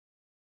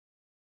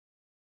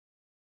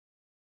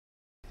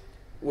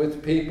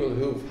with people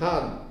who've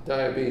had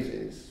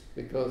diabetes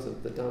because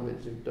of the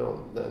damage you've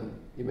done, then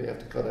you may have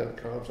to cut out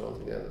carbs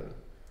altogether.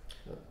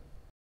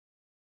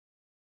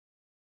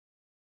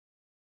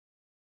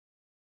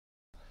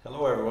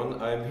 Hello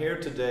everyone, I'm here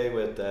today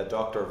with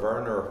Dr.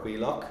 Verner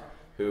Wheelock,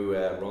 who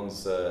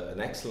runs an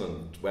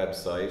excellent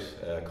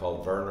website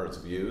called Verner's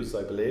Views,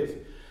 I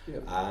believe.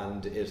 Yep.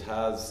 And it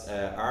has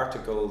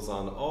articles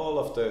on all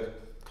of the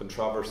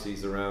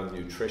controversies around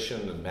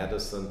nutrition and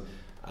medicine,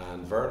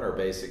 and Verner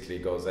basically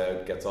goes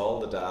out, gets all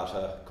the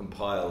data,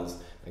 compiles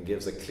and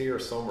gives a clear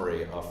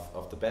summary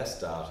of the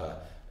best data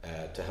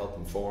to help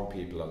inform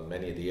people on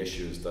many of the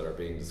issues that are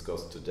being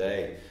discussed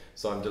today.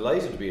 So I'm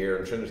delighted to be here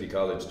in Trinity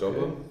College,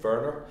 Dublin.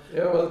 Verner.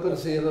 Yeah, well, good to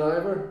see you in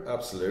Ivor.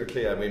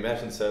 Absolutely, and we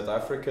met in South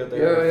Africa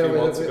there a few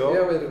months ago.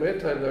 Yeah, we had a great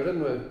time there,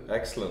 didn't we?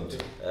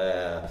 Excellent.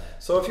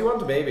 So if you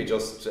want to maybe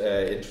just,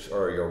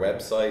 or your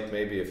website,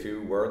 maybe a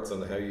few words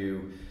on how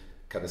you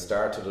kind of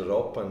started it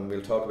up, and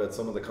we'll talk about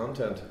some of the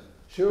content.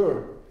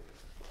 Sure.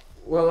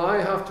 Well,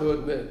 I have to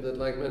admit that,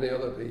 like many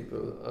other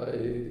people,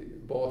 I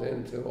bought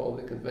into all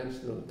the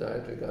conventional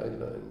dietary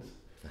guidelines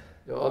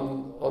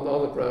on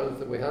all the grounds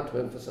that we had to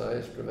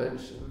emphasise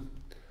prevention.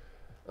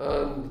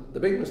 And the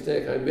big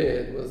mistake I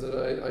made was that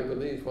I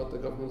believed what the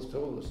governments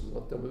told us and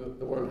what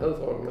the World Health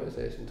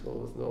Organization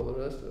told us and all the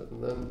rest of it.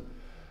 And then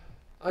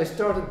I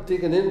started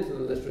digging into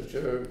the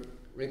literature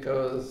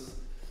because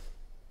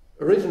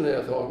originally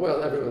I thought,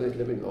 well, everybody's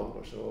living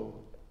longer, so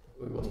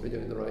we must be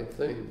doing the right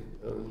thing.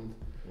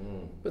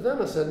 But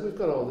then I said, we've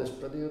got all this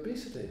bloody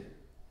obesity.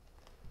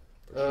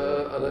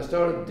 Sure. And I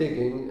started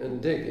digging,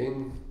 and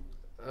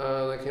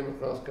I came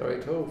across Gary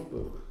Tove's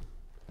book.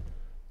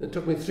 It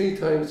took me 3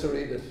 times to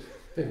read it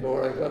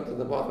before I got to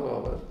the bottom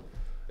of it.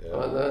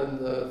 Yeah. And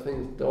then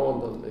things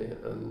dawned on me,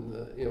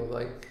 and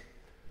like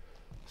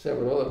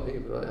several other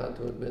people, I had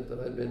to admit that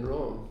I'd been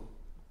wrong.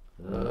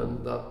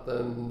 And that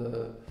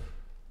then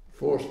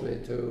forced me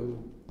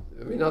to,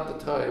 I mean, at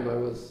the time I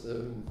was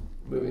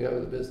moving out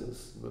of the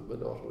business, my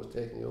daughter was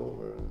taking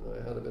over, and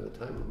I had a bit of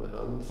time on my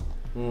hands.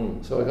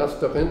 So I got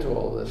stuck into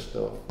all this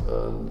stuff,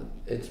 and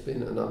it's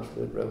been an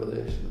absolute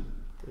revelation.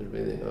 It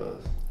really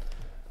has.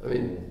 I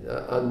mean,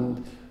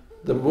 and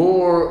the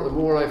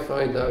more I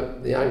find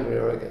out, the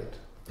angrier I get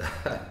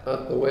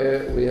at the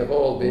way we have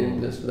all been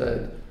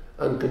misled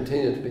and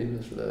continue to be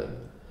misled.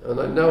 And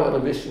I'm now on a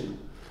mission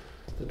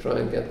to try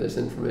and get this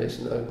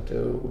information out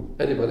to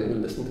anybody who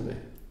will listen to me.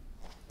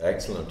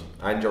 Excellent.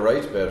 And you're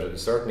right about it.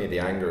 Certainly the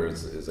anger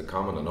is a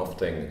common enough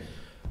thing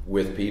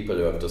with people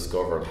who have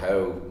discovered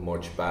how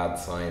much bad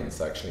science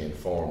actually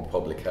informed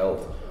public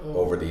health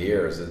over the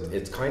years.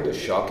 It's kind of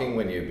shocking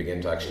when you begin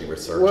to actually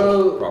research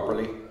it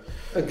properly.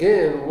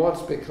 Again,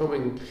 what's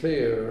becoming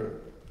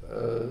clear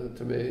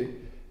to me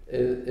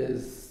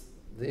is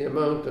the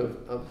amount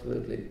of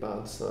absolutely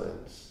bad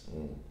science.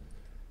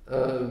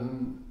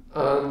 And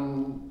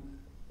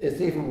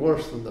it's even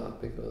worse than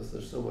that because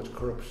there's so much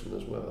corruption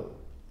as well.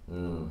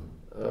 And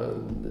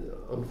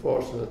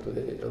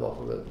unfortunately, a lot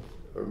of it,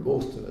 or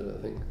most of it, I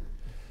think,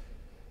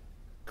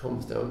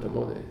 comes down to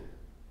money.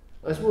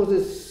 I suppose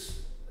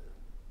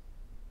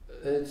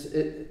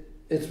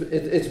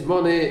it's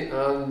money,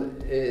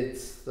 and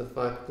it's the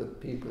fact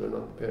that people are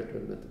not prepared to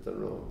admit that they're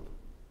wrong.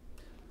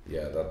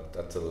 Yeah,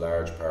 that's a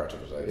large part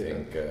of it. I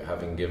think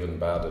having given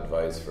bad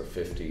advice for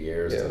 50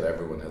 years that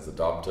everyone has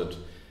adopted,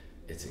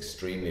 it's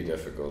extremely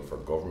difficult for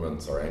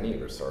governments or any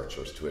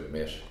researchers to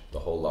admit the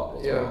whole lot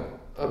was wrong.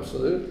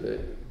 Absolutely.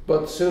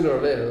 But sooner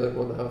or later they're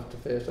going to have to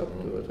face up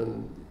to it,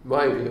 and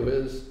my view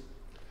is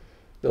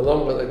the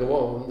longer they go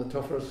on, the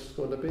tougher it's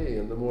going to be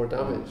and the more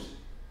damage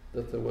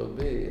that there will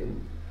be.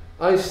 And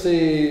I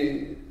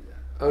see,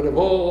 out of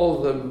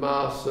all the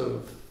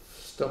massive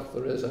stuff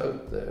there is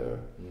out there,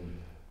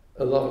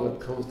 a lot of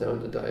it comes down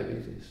to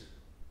diabetes.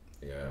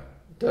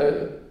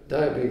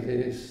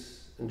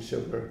 Diabetes and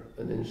sugar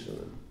and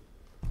insulin.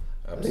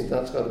 Absolutely. I think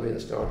that's got to be the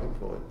starting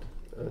point.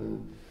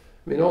 And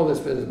I mean, all this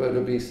bit is about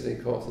obesity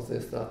causes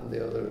this, that and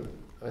the other.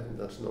 I think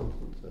that's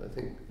nonsense. I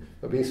think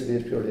obesity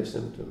is purely a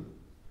symptom.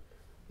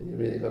 And you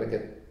really got to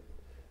get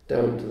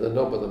down to the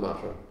nub of the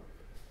matter,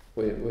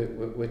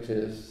 which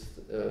is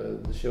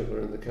the sugar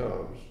and the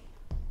carbs.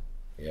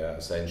 Yeah,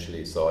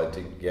 essentially. So I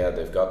think,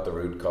 they've got the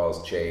root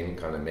cause chain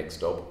kind of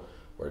mixed up,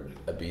 where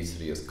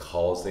obesity is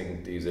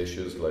causing these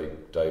issues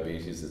like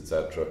diabetes,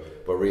 etc.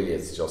 But really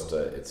it's just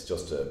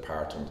a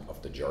part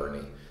of the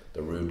journey.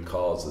 The root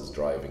cause is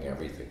driving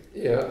everything.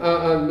 Yeah,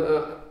 and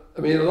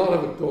I mean, a lot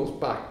of it goes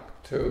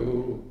back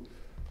to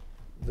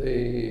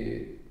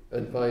the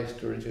advice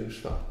to reduce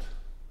fat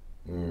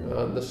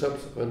and the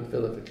subsequent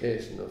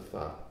vilification of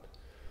fat.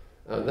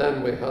 And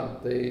then we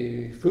had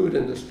the food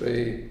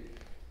industry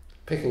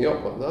picking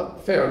up on that.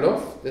 Fair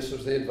enough, this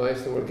was the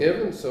advice they were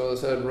given, so they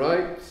said,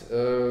 right,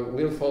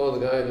 we'll follow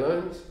the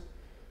guidelines.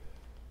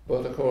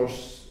 But of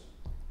course,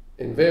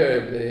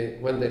 invariably,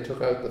 when they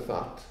took out the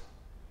fat,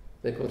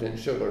 they put in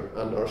sugar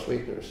and or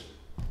sweeteners.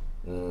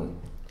 And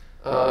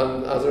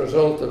as a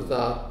result of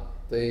that,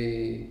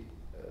 the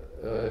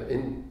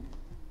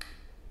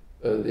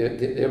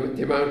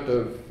the amount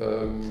of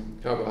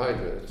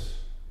carbohydrates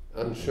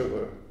and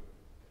sugar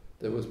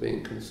that was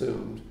being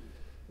consumed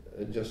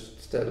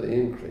just steadily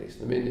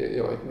increased. I mean,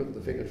 I can look at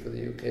the figures for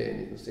the UK and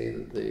you can see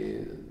that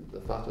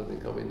the fat has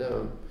been coming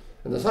down.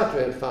 And the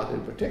saturated fat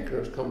in particular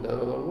has come down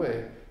a long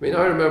way. I mean,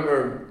 I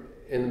remember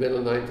in the middle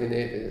of the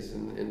 1980s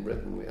in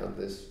Britain we had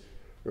this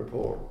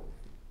report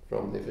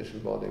from the official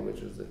body,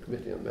 which was the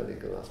Committee on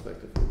Medical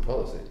Aspect of Food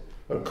Policy,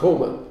 or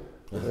COMA,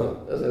 as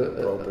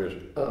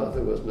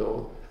it was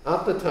known.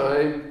 At the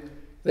time,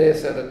 they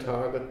set a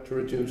target to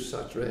reduce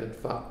saturated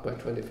fat by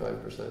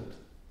 25%.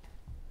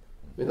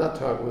 I mean, that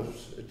target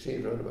was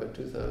achieved around about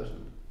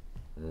 2000.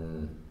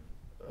 And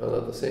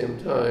at the same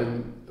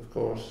time, of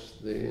course,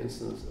 the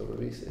incidence of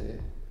obesity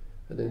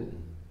had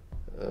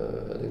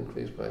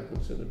increased quite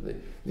considerably.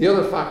 The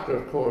other factor,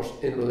 of course,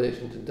 in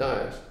relation to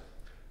diet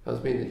has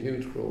been the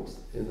huge growth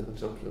in the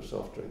consumption of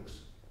soft drinks.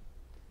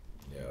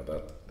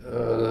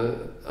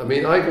 I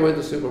mean, I go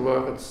into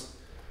supermarkets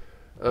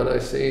and I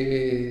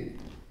see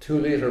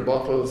 2-litre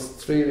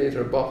bottles,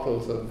 3-litre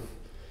bottles of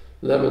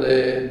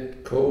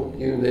lemonade, Coke,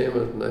 you name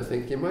it, and I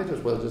think you might as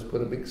well just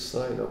put a big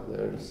sign up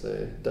there and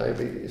say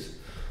diabetes.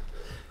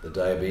 The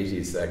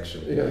diabetes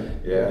section.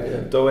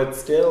 Yeah. Though it's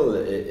still,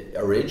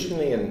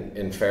 originally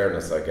in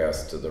fairness, I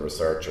guess, to the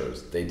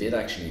researchers, they did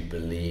actually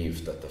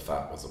believe that the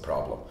fat was a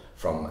problem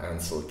from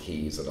Ansel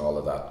Keys and all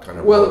of that kind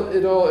of. Well,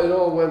 it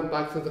all went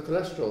back to the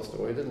cholesterol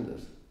story, didn't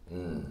it?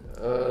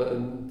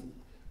 And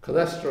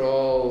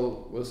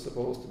cholesterol was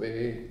supposed to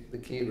be the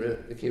key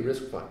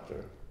risk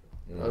factor,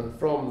 and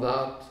from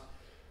that,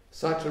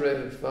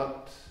 saturated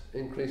fat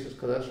increases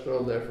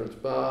cholesterol, therefore it's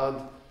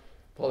bad.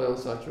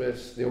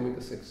 Polyunsaturates, the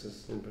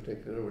omega-6s in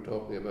particular we're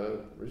talking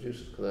about,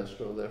 reduces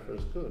cholesterol, therefore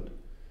it's good.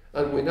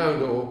 And we now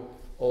know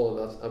all of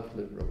that's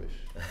absolute rubbish.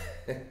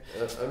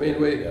 I mean,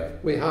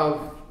 we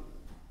have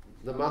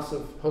the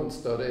massive Hunt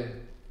study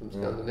from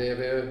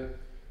Scandinavia.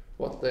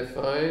 What they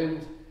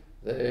find,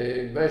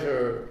 they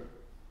measure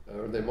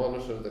or they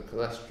monitor the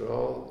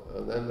cholesterol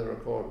and then they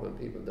record when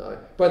people die.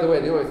 By the way,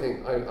 the only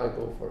thing I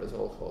go for is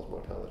all-cause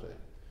mortality.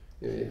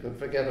 You can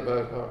forget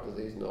about heart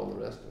disease and all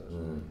the rest of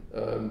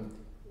it.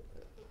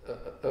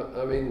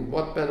 I mean,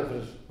 what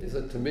benefit is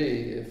it to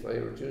me if I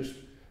reduce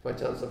my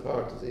chance of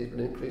heart disease but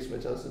increase my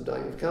chance of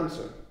dying of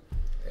cancer?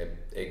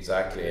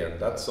 Exactly, and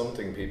that's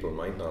something people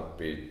might not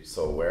be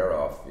so aware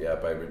of. Yeah,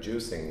 by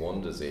reducing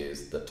one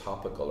disease, the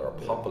topical or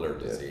popular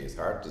disease,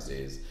 heart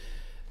disease,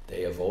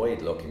 they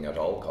avoid looking at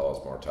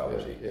all-cause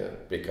mortality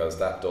because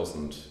that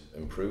doesn't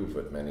improve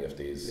with many of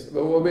these.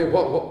 Well, I mean,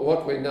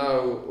 what we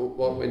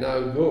now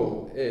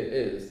know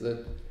is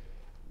that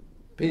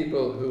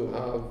people who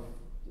have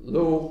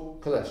low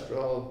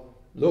cholesterol,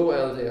 low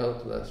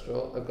LDL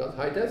cholesterol, have got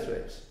high death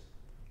rates.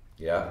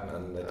 Yeah,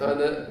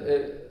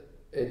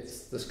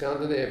 it's the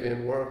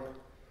Scandinavian work,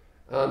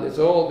 and it's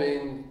all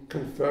been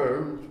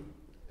confirmed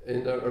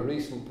in a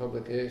recent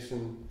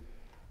publication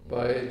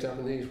by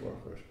Japanese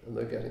workers, and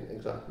they're getting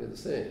exactly the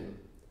same.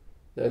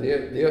 Now,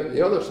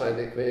 the other side of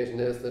the equation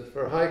is that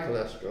for high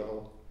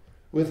cholesterol,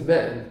 with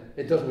men,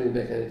 it doesn't really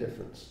make any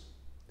difference.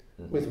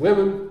 With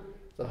women,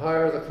 the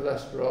higher the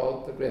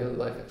cholesterol, the greater the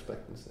life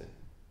expectancy.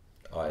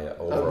 When I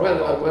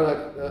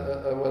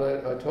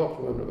talk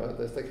to women about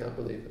this, they can't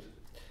believe it.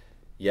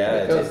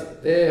 Yeah, because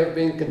they have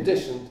been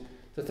conditioned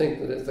to think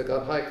that if they've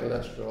got high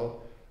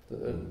cholesterol,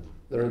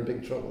 they're in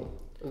big trouble.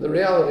 And the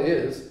reality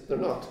is, they're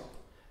not.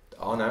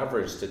 On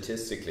average,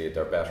 statistically,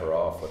 they're better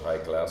off with high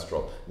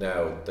cholesterol.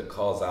 Now, the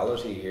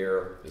causality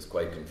here is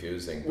quite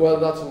confusing. Well,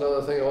 that's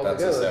another thing altogether.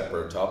 That's a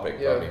separate topic,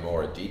 probably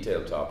more a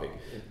detailed topic.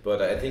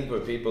 But I think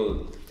what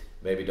people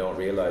maybe don't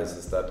realise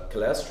is that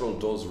cholesterol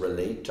does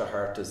relate to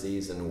heart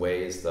disease in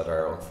ways that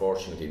are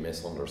unfortunately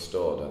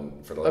misunderstood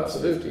and for the last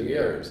 50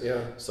 years.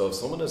 So if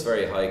someone has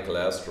very high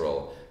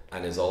cholesterol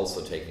and is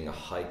also taking a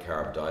high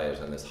carb diet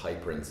and is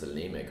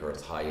hyperinsulinic or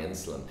it's high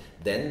insulin,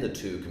 then the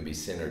two can be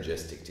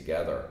synergistic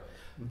together.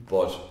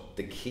 But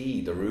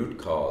the root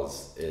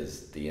cause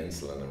is the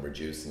insulin and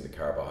reducing the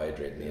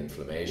carbohydrate and the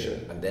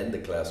inflammation, and then the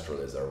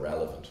cholesterol is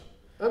irrelevant.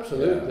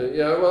 Absolutely,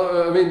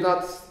 well, I mean,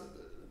 that's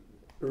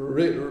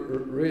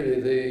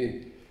really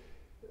the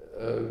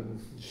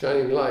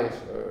shining light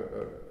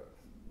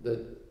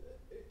that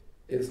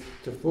is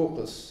to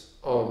focus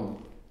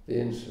on the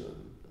insulin.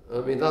 I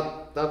mean,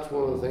 that's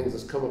one of the things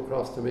that's come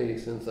across to me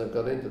since I've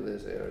got into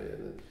this area.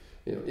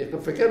 You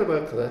can forget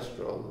about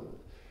cholesterol.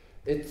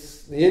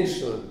 It's the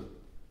insulin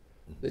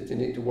that you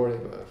need to worry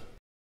about.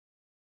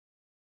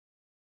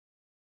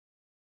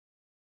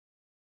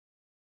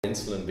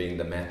 Insulin being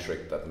the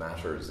metric that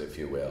matters, if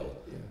you will.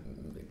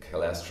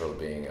 Cholesterol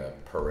being a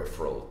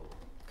peripheral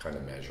kind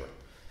of measure.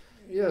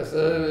 Yes,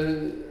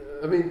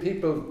 I mean,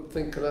 people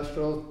think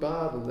cholesterol is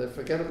bad and they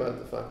forget about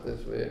the fact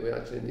that we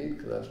actually need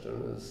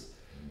cholesterol. As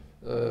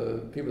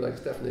people like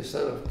Stephanie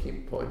Seneff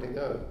keep pointing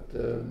out,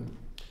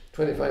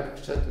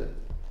 25%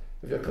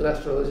 of your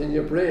cholesterol is in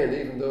your brain,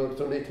 even though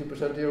it's only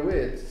 2% of your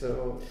weight.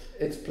 So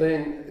it's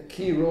playing a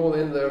key role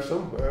in there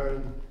somewhere,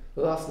 and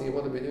the last thing you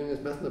want to be doing is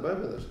messing about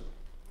with it.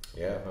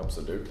 Yeah,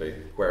 absolutely.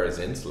 Whereas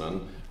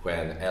insulin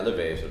when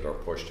elevated or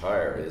pushed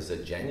higher is a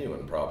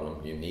genuine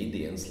problem. You need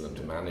the insulin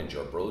to manage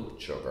your blood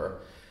sugar,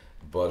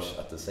 but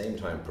at the same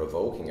time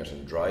provoking it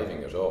and driving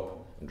it up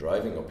and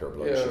driving up your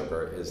blood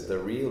sugar is the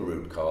real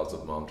root cause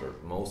of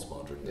most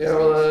modern disease. Yeah,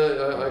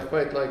 well, I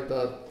quite like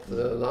that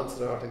the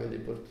Lancet article you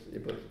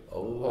put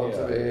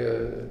onto me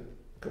a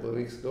couple of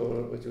weeks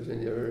ago, which was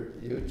in your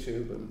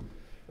YouTube, and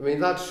I mean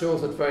that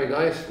shows it very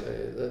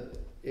nicely that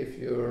if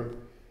you're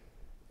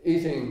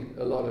eating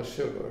a lot of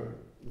sugar,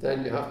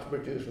 then you have to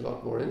produce a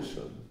lot more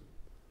insulin,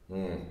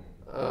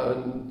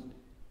 and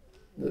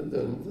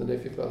than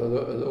if you've got a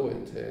low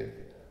intake.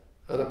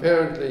 And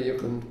apparently you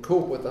can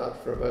cope with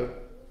that for about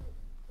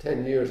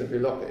 10 years if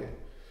you're lucky.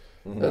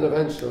 And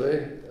eventually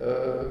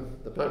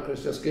the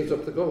pancreas just gives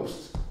up the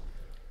ghost.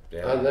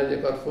 And then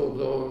you've got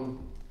full-blown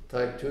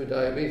type 2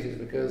 diabetes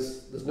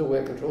because there's no way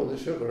of controlling the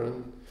sugar,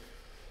 and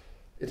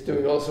it's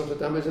doing all sorts of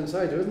damage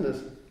inside you, isn't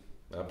it?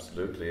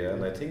 Absolutely, yeah.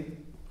 And I think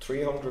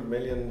 300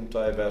 million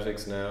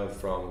diabetics now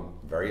from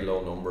very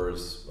low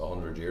numbers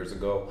 100 years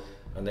ago,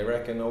 and they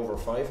reckon over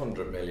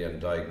 500 million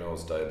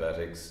diagnosed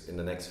diabetics in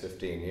the next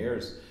 15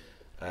 years.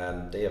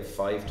 And they have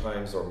 5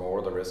 times or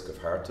more the risk of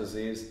heart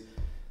disease.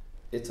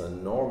 It's an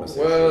enormous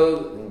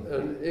issue.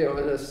 And you know,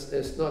 and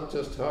it's not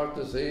just heart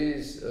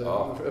disease.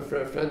 A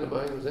friend of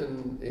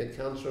mine he had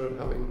cancer,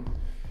 having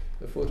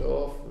a foot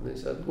off, and he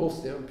said most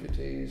of the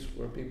amputees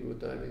were people with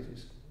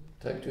diabetes,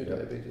 type 2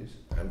 diabetes.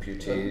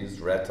 Amputees,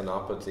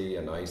 retinopathy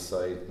and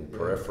eyesight and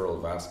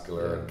peripheral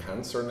vascular and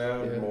cancer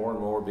now more and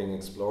more being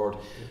explored.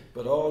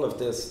 But all of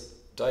this,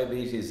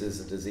 diabetes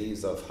is a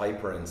disease of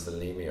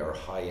hyperinsulinemia or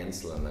high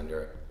insulin, and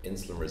your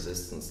insulin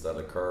resistance that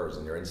occurs,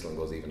 and your insulin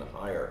goes even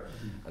higher,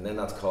 and then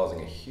that's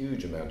causing a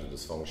huge amount of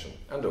dysfunction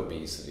and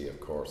obesity, of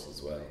course,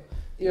 as well.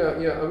 Yeah.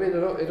 I mean,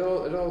 it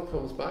all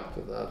comes back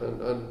to that,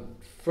 and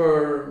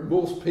for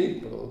most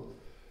people,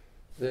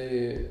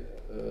 the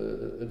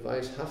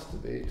advice has to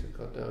be to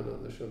cut down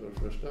on the sugar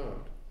for a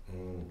start.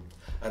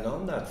 And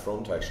on that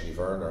front, actually,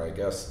 Verner, I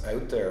guess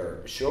out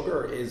there,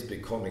 sugar is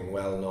becoming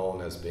well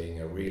known as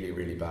being a really,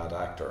 really bad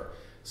actor.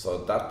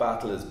 So that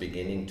battle is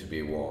beginning to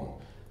be won.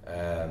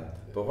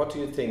 But what do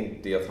you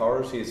think? The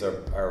authorities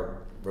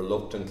are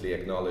reluctantly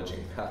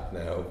acknowledging that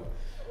now.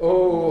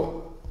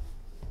 Oh,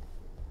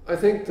 I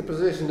think the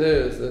position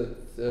is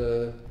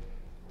that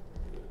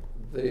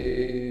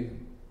the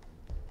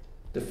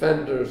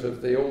defenders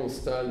of the old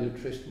style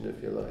nutrition,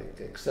 if you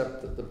like,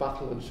 accept that the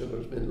battle on sugar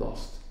has been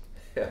lost.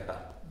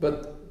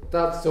 But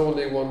that's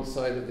only one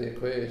side of the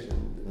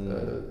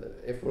equation.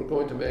 If we're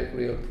going to make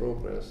real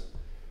progress,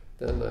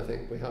 then I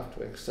think we have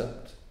to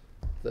accept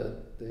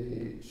that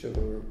the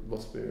sugar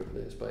must be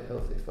replaced by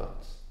healthy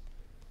fats.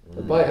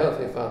 And by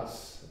healthy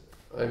fats,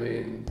 I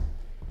mean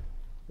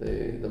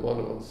the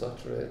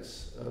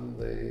monounsaturates and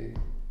the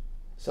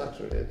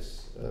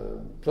saturates,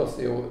 plus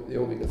the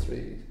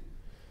omega-3.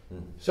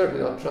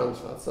 Certainly not trans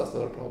fats, that's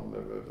not a problem,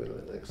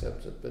 everybody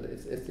accepts it, but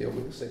it's the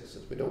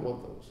omega-6s, we don't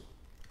want those.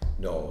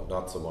 No,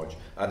 not so much.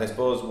 And I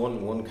suppose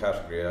one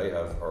category I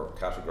have, or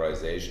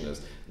categorization,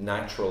 is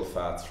natural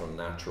fats from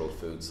natural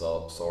food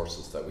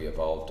sources that we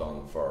evolved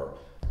on for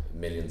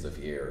millions of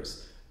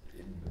years.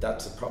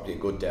 That's probably a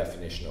good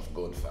definition of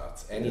good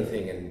fats.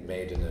 Anything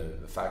made in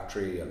a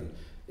factory and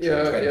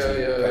 20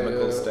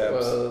 chemical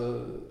steps.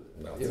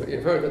 Well,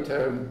 you've heard the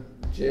term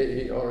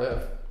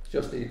JERF,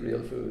 just eat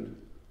real food.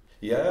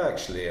 Yeah,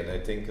 actually, and I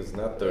think isn't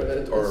that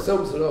it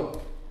sums it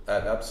up.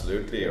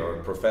 Absolutely,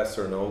 or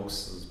Professor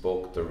Noakes'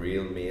 book, The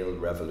Real Meal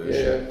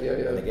Revolution.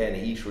 And again,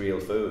 eat real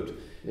food.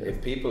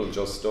 If people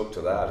just stuck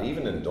to that,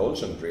 even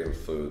indulgent real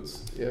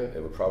foods,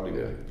 it would probably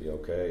be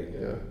okay.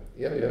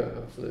 Yeah,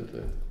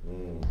 absolutely.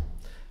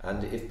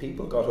 And if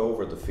people got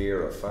over the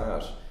fear of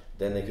fat,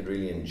 then they could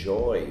really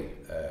enjoy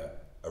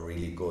a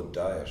really good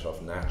diet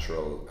of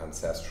natural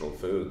ancestral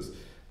foods.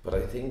 But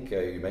I think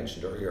you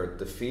mentioned earlier,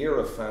 the fear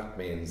of fat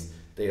means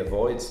they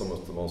avoid some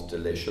of the most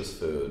delicious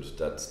food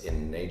that's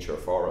in nature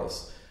for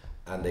us,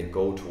 and they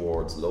go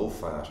towards low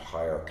fat,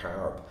 higher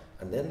carb,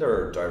 and then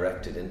they're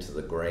directed into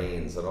the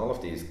grains and all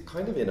of these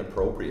kind of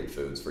inappropriate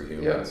foods for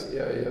humans.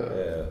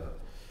 Yeah.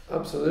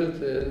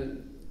 Absolutely.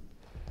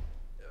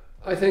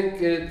 I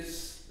think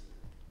it's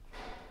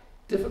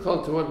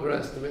difficult to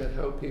underestimate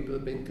how people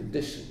have been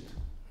conditioned,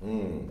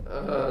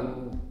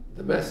 and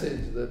the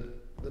message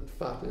that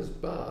fat is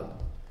bad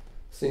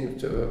seems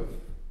to have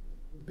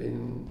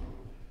been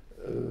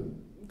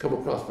come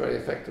across very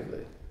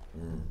effectively.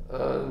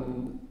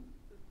 And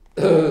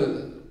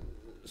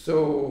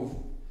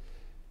so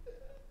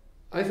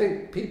I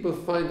think people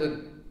find it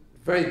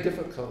very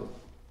difficult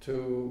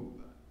to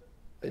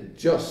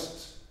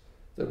adjust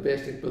their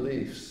basic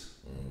beliefs.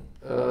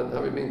 And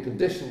having been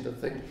conditioned to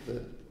think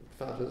that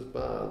fat is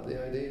bad,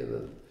 the idea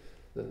that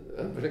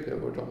and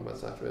particularly when we're talking about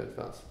saturated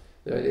fats,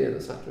 the idea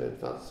that saturated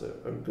fats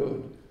are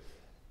good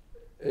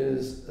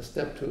is a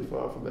step too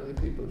far for many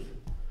people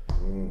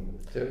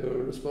to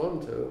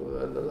respond to,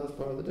 and that's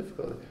part of the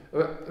difficulty.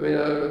 I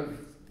mean,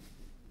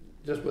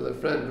 just with a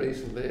friend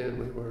recently, and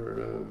we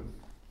were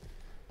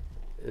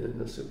in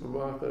the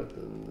supermarket,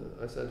 and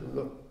I said to him,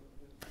 look,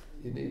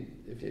 you need,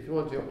 if you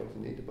want yogurt,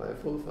 you need to buy a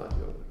full-fat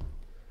yogurt.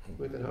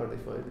 We can hardly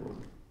find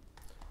one.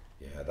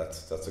 Yeah,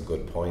 that's a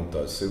good point.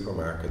 Those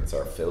supermarkets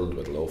are filled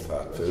with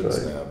low-fat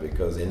foods now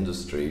because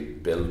industry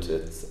built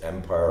its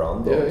empire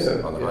on those,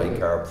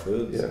 high-carb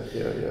foods.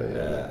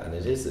 And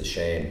it is a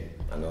shame.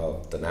 And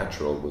all the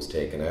natural was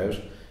taken out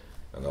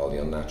and all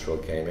the unnatural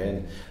came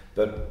in.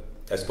 But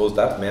I suppose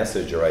that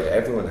message, you're right,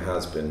 everyone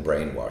has been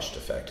brainwashed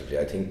effectively.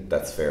 I think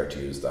that's fair to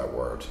use that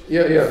word.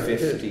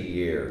 50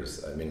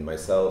 years. I mean,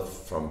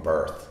 myself from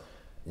birth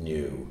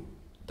knew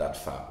that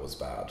fat was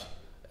bad.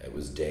 It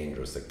was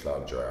dangerous, it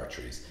clogged your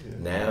arteries.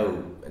 Now,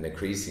 an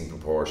increasing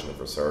proportion of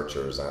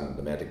researchers and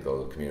the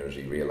medical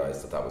community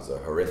realise that that was a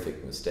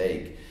horrific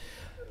mistake.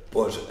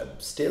 But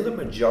still a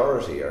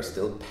majority are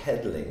still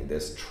peddling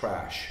this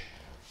trash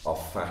of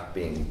fat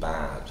being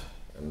bad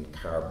and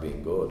carb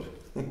being good.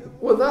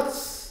 Well,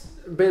 that's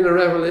been a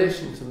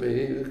revelation to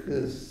me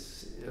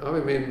because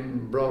having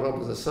been brought up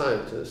as a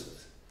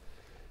scientist,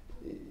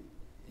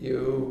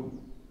 you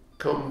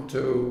come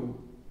to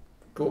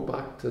go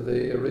back to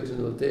the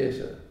original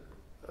data,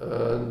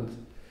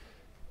 and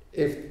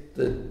if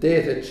the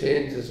data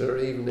changes, or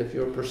even if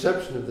your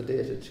perception of the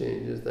data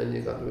changes, then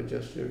you've got to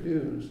adjust your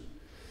views.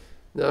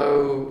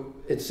 Now,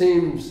 it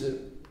seems that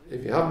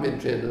if you haven't been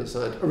trained as a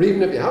scientist, or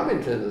even if you have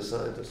been trained as a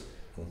scientist,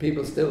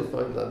 people still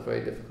find that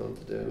very difficult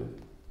to do.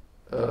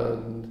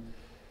 And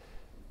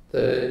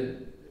they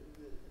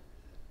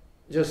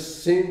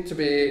just seem to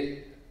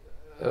be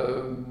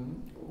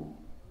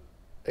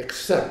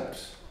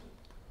accept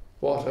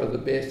what are the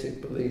basic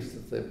beliefs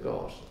that they've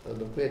got, and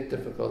have great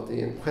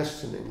difficulty in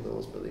questioning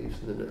those beliefs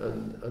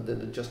and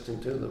in adjusting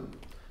to them.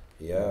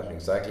 Yeah,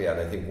 exactly. And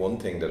I think one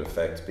thing that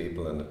affects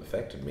people, and it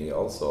affected me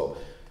also,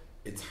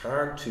 it's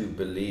hard to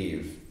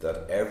believe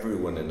that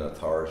everyone in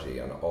authority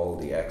and all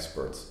the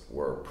experts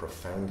were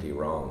profoundly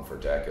wrong for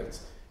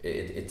decades.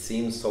 It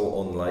seems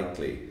so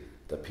unlikely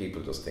that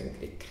people just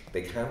think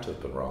they can't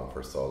have been wrong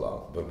for so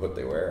long, but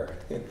they were.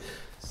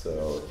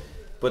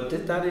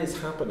 But that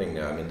is happening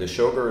now. I mean, the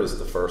sugar is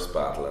the first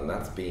battle, and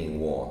that's being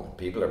won.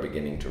 People are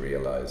beginning to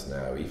realise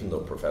now, even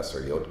though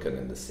Professor Yudkin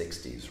in the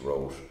 60s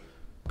wrote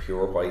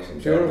Pure White and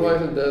Deadly. Pure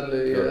White and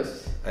Deadly,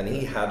 yes. And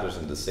he had it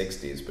in the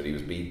 60s, but he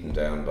was beaten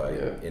down by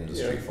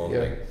industry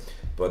funding.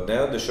 But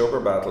now the sugar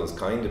battle is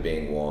kind of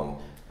being won,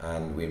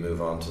 and we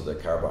move on to the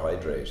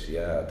carbohydrate.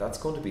 Yeah, that's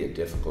going to be a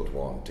difficult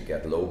one, to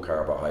get low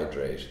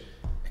carbohydrate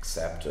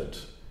accepted,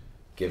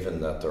 given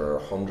that there are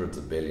hundreds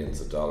of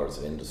billions of dollars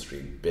of industry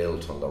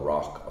built on the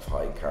rock of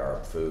high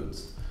carb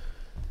foods.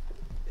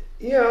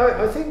 Yeah,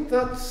 I think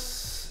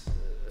that's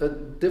a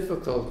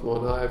difficult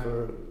one,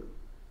 Ivor,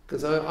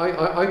 because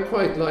I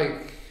quite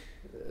like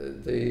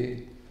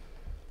the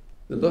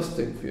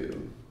Lustig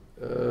view,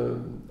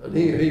 and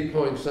he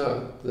points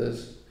out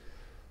that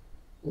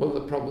one of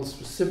the problems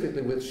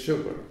specifically with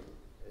sugar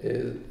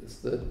is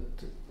that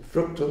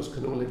fructose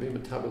can only be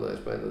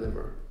metabolized by the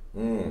liver.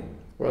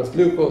 Whereas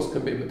glucose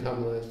can be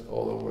metabolized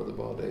all over the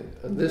body.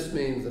 And this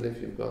means that if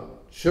you've got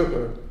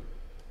sugar,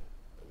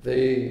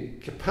 the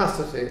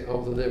capacity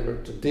of the liver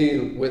to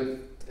deal with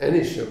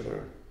any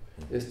sugar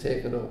is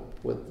taken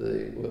up with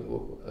the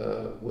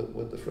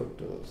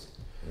fructose.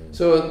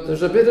 So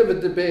there's a bit of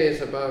a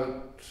debate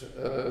about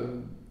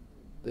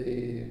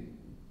the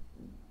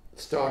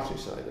starchy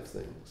side of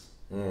things.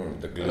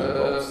 The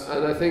glucose.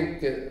 And I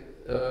think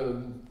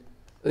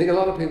a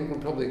lot of people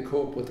can probably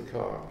cope with the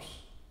carbs.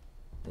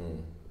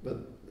 But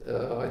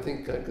I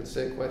think I could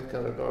say quite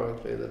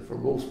categorically that for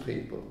most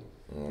people,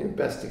 it's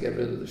best to get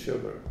rid of the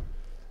sugar.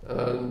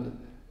 And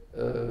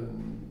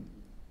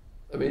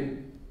I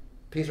mean,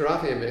 Peter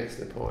Attia makes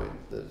the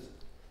point that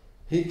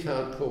he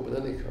can't cope with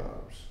any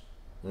carbs,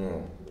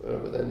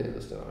 with any of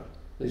the starch.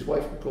 His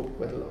wife can cope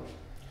quite a lot.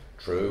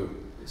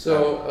 True.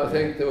 So I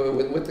think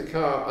with the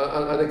carb,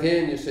 and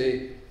again, you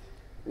see,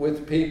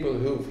 with people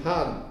who've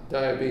had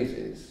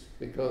diabetes,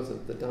 because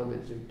of the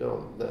damage you've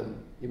done,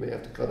 then you may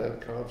have to cut out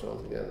carbs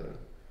altogether.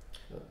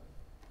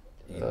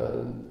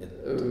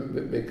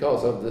 And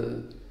because of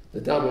the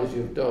damage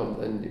you've done,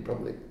 then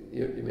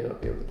you may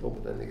not be able to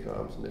cope with any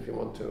carbs. And if you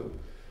want to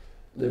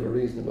live a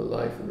reasonable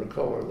life and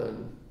recover,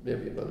 then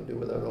maybe you've got to do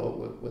without all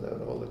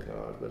the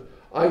carbs. But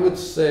I would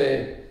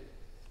say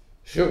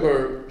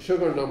sugar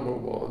number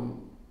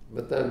one,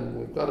 but then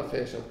we've got to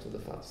face up to the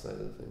fat side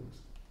of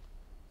things.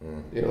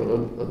 You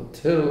know,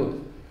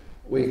 until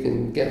we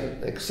can get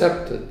it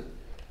accepted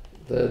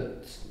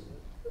that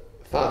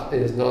fat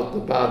is not the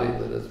baddie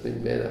that has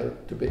been made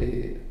out to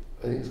be,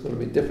 I think it's going to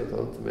be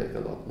difficult to make a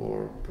lot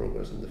more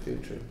progress in the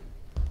future.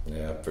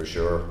 Yeah, for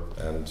sure.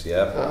 And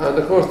and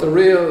of course the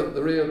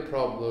real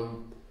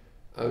problem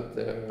out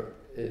there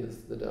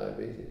is the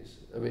diabetes.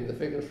 I mean, the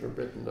figures for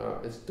Britain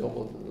it's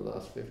doubled in the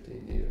last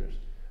 15 years.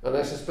 And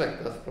I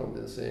suspect that's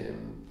probably the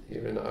same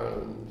here in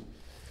Ireland,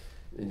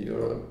 in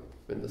Europe,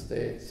 in the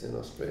States, in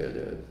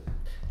Australia.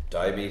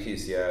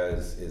 Diabetes,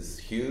 is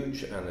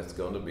huge, and it's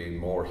going to be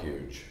more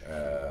huge.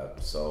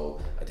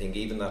 So I think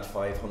even that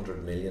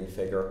 500 million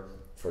figure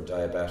for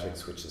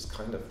diabetics, which is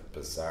kind of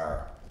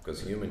bizarre,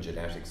 because human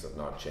genetics have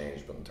not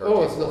changed, but in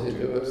it's nothing to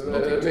do with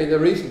it. I mean, the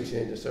recent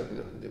change is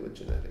certainly nothing to do with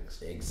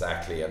genetics.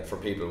 Exactly, and for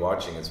people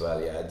watching as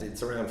well, yeah,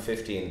 it's around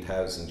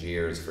 15,000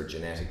 years for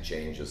genetic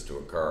changes to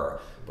occur,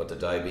 but the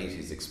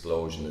diabetes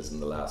explosion is in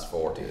the last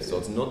 40, so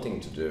it's nothing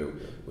to do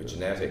with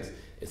genetics.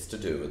 It's to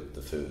do with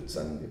the foods,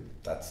 and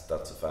that's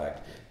a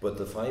fact. But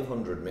the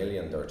 500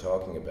 million they're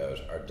talking about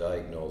are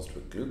diagnosed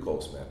with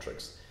glucose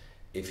metrics.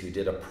 If you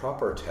did a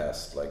proper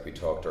test, like we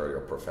talked earlier,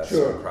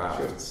 Professor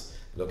Crafts,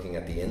 looking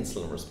at the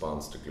insulin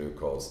response to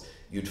glucose,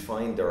 you'd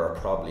find there are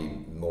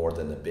probably more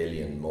than 1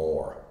 billion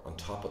more on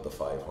top of the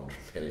 500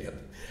 million.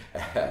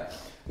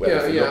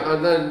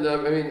 And then, I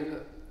mean,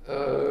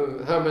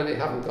 how many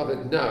haven't got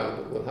it now,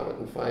 but will have it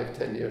in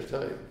 5-10 years'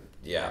 time?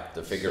 Yeah,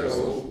 the figures.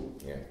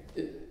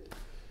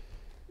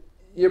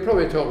 You're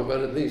probably talking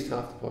about at least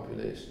half the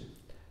population.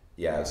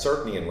 Yeah,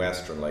 certainly in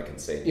Western, like in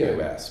say the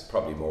US,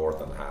 probably more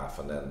than half,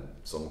 and then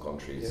some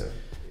countries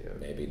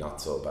maybe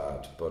not so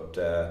bad. But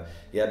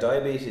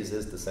diabetes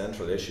is the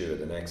central issue in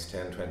the next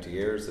 10-20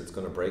 years. It's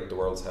going to break the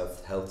world's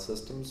health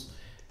systems.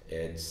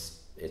 It's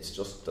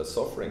just, the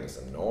suffering is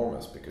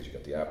enormous, because you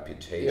got the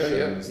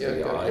amputations,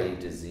 the eye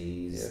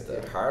disease,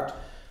 the heart.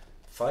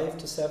 5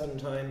 to 7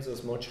 times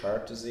as much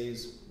heart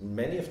disease.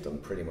 Many of them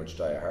pretty much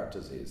die of heart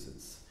disease.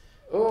 It's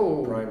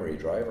the primary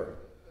driver.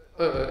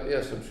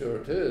 Yes, I'm sure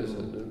it is.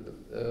 And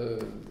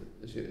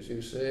as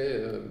you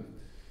say,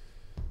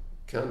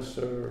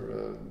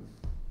 cancer,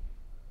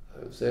 I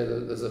would say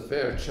that there's a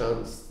fair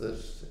chance that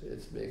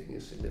it's making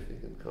a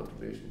significant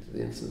contribution to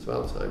the incidence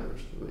of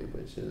Alzheimer's,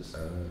 which is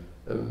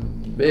a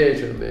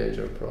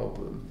major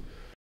problem.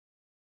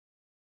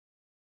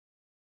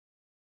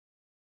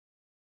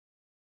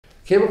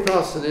 Came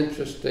across an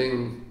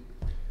interesting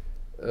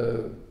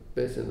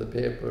bit in the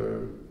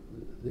paper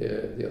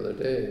the other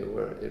day,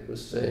 where it was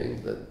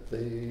saying that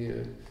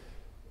the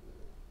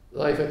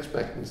life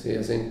expectancy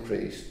has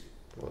increased,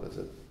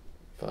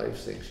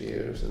 5-6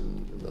 years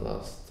in the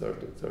last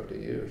 30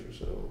 years or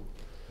so.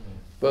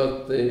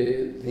 But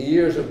the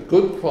years of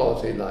good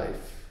quality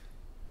life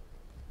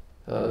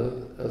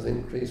has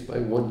increased by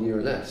 1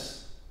 year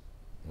less.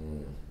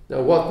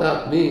 Now what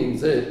that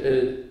means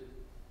is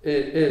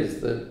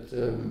that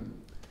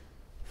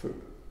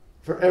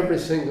for every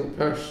single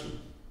person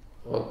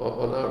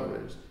on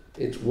average,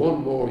 it's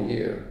 1 more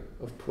year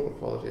of poor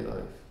quality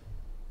life,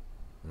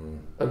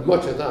 and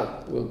much of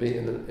that will be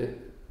in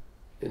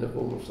a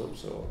home of some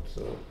sort.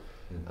 So,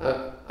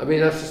 I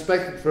mean, I've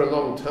suspected for a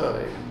long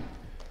time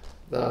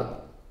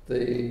that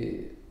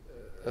the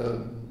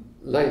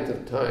length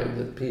of time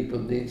that people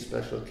need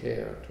special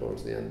care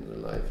towards the end of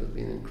their life has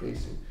been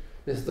increasing.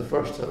 This is the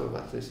first time I've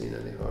actually seen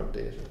any hard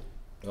data.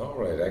 All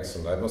right,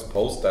 excellent. I must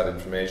post that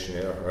information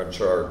here, I'm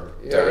sure.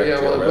 I'm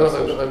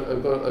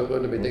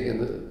going to be digging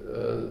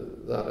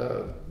that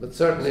out. But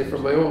certainly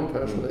from my own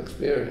personal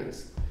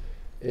experience,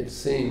 it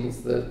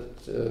seems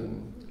that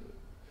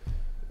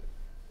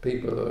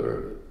people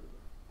are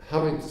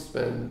having to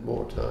spend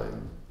more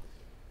time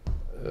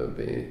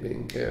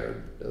being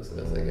cared as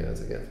they get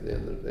to the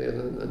end of the day.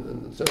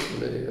 And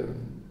certainly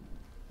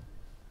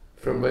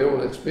from my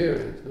own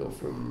experience,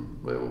 from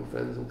my own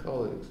friends and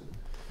colleagues,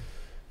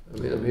 I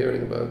mean, I'm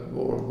hearing about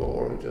more and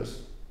more who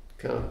just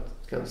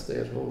can't stay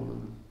at home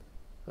and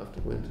have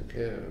to go into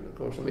care. And of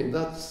course, I mean,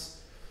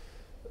 that's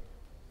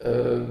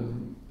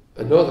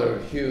another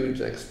huge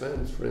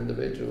expense for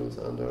individuals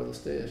and/or the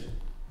state.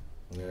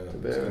 Yeah,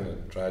 it's kind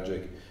of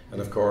tragic.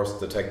 And of course,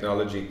 the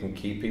technology can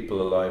keep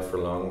people alive for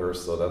longer.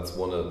 So that's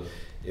one of,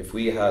 if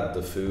we had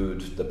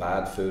the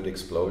bad food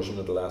explosion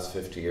of the last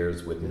 50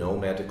 years with no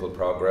medical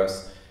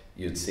progress,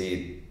 you'd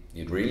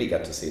really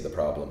get to see the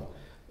problem.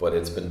 But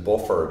it's been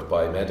buffered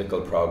by medical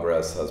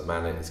progress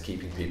is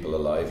keeping people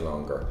alive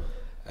longer.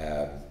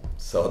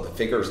 So the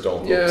figures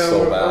don't look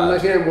so bad. And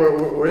again,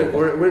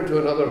 we're into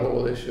another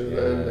whole issue,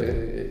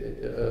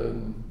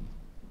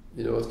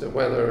 as to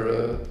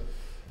whether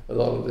a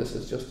lot of this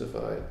is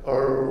justified,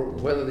 or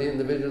whether the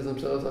individuals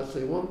themselves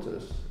actually want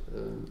it.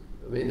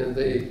 I mean, in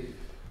the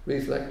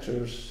brief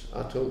lectures,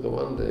 Atul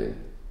Gawande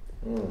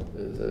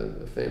is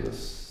a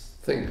famous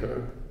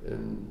thinker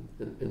in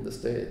the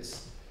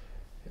States.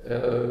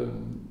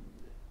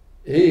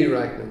 He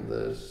reckoned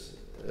that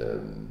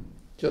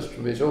just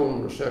from his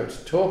own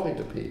research, talking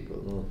to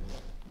people,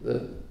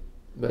 that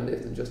many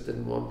of them just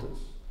didn't want it.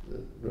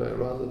 That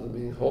rather than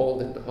being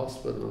hauled into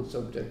hospital and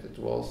subjected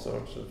to all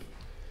sorts of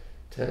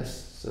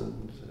tests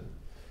and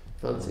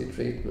fancy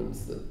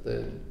treatments, that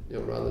they'd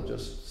rather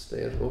just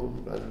stay at home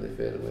and gradually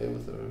fade away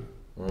with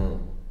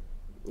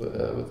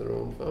their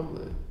own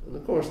family. And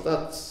of course,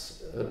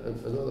 that's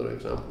another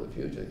example of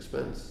huge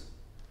expense.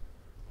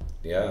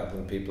 Yeah,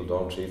 when people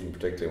don't even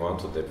particularly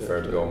want it, they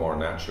prefer to go more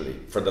naturally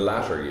for the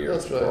latter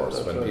years, of course,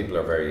 when people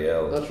are very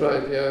ill. That's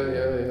right.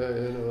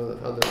 They've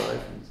had their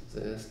life and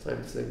it's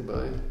time to say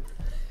goodbye.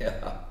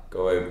 Yeah,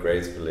 go out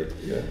gracefully.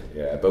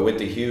 Yeah, but with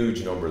the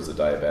huge numbers of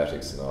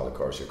diabetics and all, of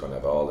course, you're going to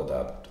have all of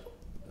that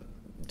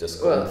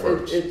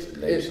discomfort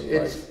late in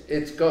life.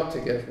 It's got to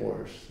get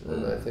worse,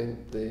 and I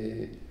think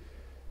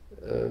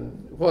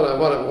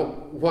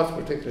What's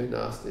particularly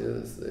nasty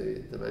is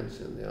the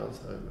dementia and the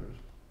Alzheimer's.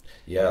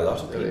 Yeah, a lot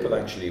of people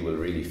actually will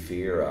really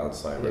fear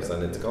Alzheimer's, Yeah,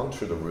 and it's gone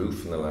through the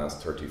roof in the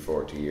last 30,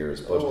 40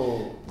 years. But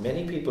Oh,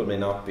 many people may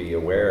not be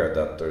aware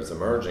that there's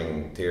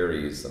emerging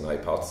theories and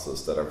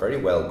hypotheses that are very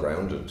well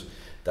grounded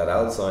that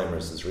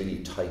Alzheimer's is really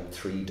type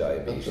 3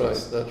 diabetes.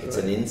 that's It's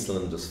right. an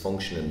insulin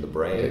dysfunction in the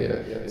brain.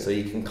 Yeah. So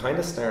you can kind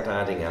of start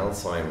adding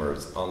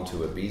Alzheimer's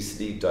onto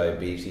obesity,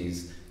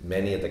 diabetes,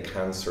 many of the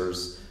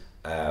cancers,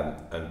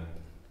 and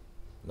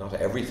not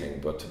everything,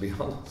 but to be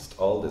honest,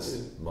 all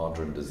this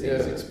modern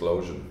disease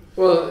explosion.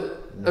 Well,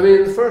 I mean,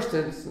 in the first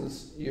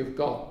instance, you've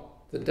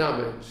got the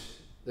damage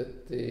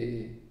that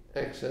the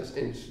excess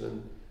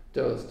insulin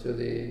does to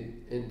the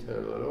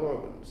internal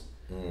organs.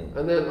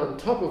 And then on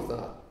top of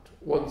that,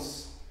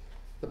 once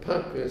the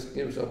pancreas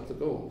gives up the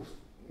ghost,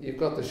 you've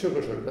got the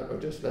sugars that are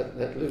just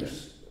let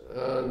loose.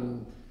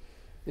 And,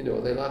 you know,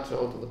 they latch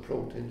onto the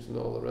proteins and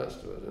all the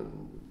rest of it.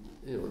 And,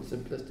 you know, in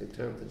simplistic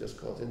terms, they just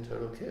cause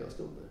internal chaos,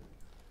 don't they?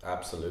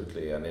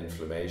 Absolutely, and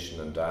inflammation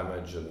and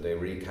damage, and they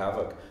wreak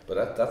havoc.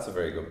 But that's a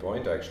very good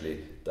point,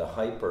 actually. The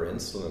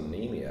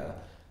hyperinsulinemia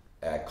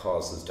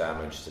causes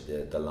damage to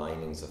the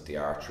linings of the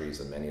arteries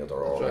and many other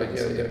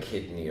organs, and the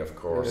kidney, of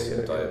course,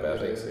 in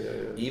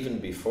diabetics. Even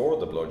before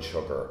the blood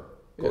sugar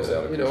goes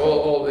out of control. You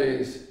know, all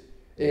these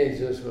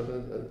ages with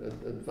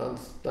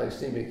advanced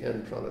glycemic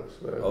end products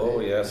where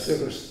the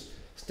sugars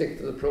stick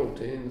to the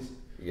proteins.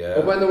 Yeah.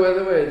 Oh, by the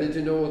way, did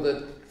you know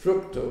that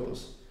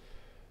fructose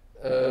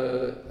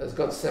has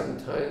got 7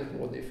 times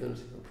more the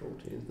affinity for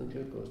proteins than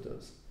glucose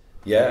does?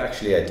 Yeah,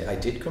 actually, I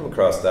did come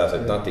across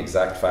that. Not the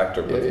exact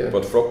factor,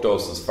 but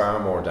fructose is far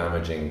more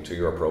damaging to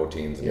your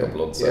proteins and your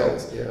blood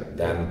cells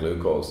than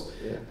glucose.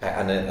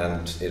 And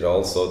it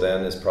also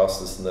then is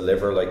processed in the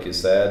liver, like you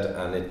said,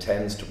 and it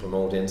tends to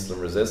promote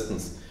insulin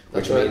resistance,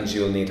 which means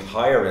you'll need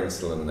higher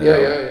insulin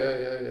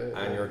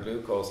now. And your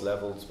glucose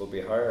levels will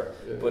be higher.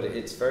 But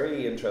it's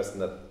very interesting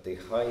that the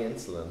high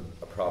insulin,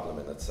 a problem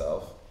in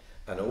itself,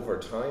 and over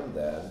time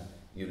then,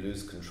 you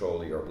lose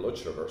control of your blood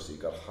sugar, so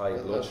you've got high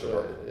blood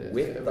sugar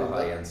with the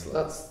high insulin.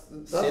 That's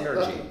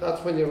synergy.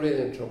 That's when you're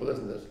really in trouble,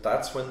 isn't it?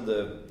 That's when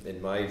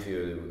in my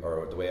view,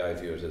 or the way I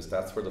view it is,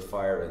 that's where the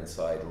fire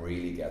inside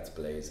really gets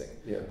blazing.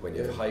 When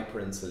you have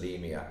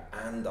hyperinsulinemia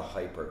and the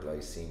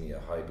hyperglycemia,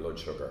 high blood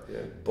sugar,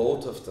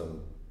 both of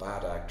them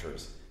bad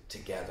actors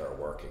together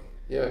working.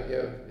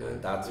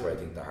 And that's where I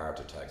think the heart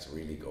attacks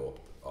really go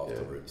off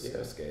the roots of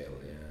the scale.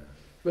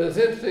 But it's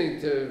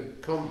interesting to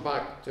come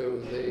back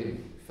to the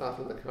fat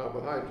and the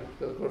carbohydrates,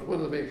 because of course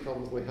one of the big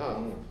problems we have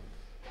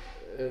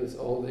is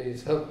all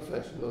these health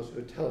professionals who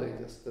are telling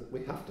us that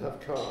we have to have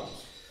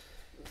carbs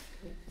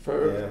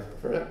for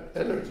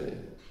energy,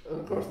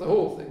 and of course the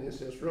whole thing is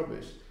just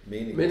rubbish.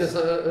 Meaningless. I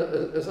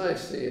mean, as I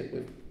see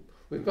it,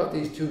 we've got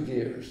these 2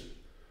 gears.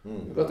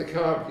 We've got the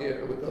carb gear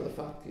and we've got the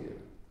fat gear.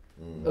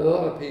 And a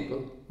lot of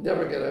people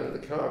never get out of the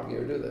carb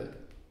gear, do they?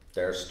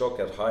 They're stuck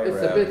at high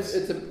revs.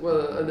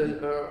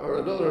 Or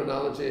another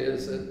analogy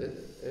is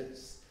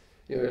it's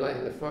you're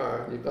lighting a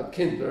fire and you've got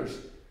kindlers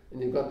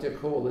and you've got your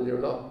coal in your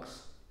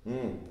logs.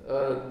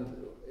 And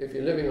if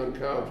you're living on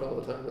carbs all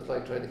the time, it's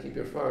like trying to keep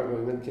your fire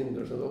going when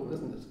kindlers are low,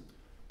 isn't it?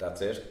 That's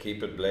it.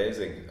 Keep it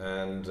blazing.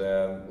 And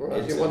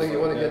whereas you want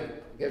to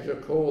get your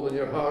coal and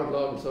your hard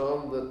logs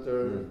on that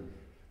are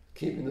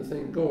keeping the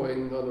thing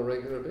going on a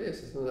regular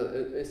basis. And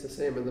it's the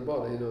same in the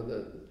body. You know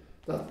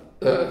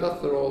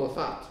that's the role of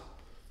fat.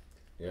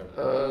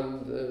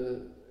 And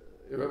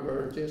you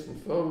remember Jason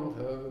Fung,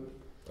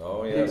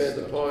 how he made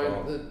the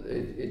point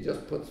that he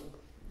just puts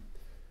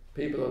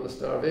people on a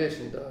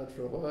starvation diet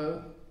for a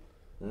while,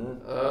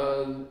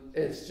 and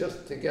it's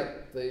just to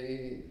get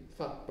the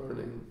fat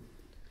burning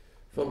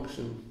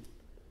function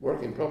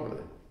working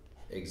properly.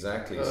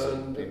 Exactly.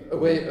 And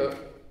away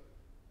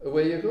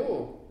you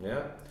go.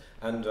 Yeah,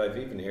 and I've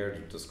even heard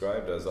it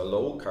described as a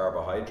low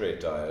carbohydrate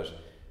diet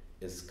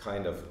is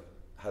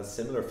has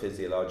similar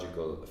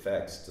physiological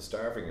effects to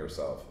starving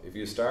yourself. If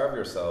you starve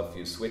yourself,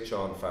 you switch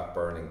on fat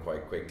burning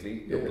quite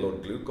quickly, your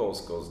blood glucose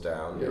goes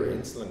down, your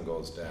insulin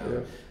goes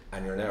down,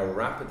 and you're now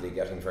rapidly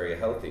getting very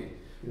healthy.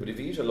 But if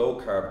you eat a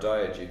low carb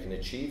diet, you can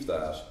achieve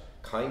that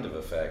kind of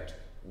effect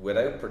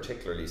without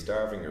particularly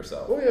starving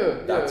yourself.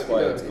 That's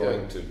why it's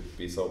going to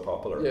be so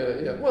popular.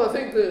 Well, I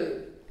think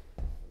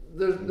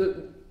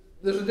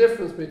there's a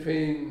difference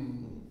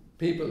between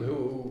people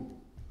who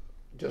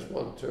just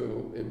want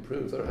to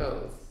improve their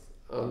health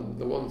and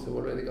the ones who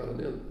already got an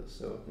illness.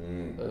 So,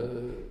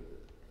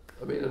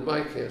 I mean, in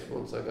my case,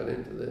 once I got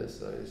into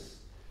this,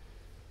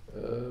 I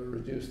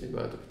reduced the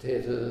amount of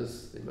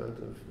potatoes, the amount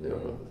of,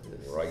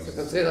 rice. I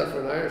can say that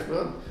for an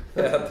Irishman.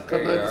 Cut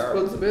down the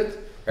spuds a bit.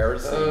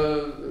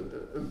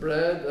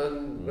 Bread,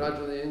 and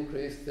gradually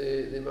increased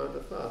the amount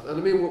of fat. And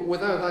I mean,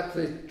 without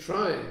actually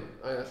trying,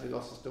 I actually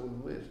lost a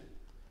stone in weight.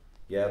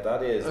 Yeah,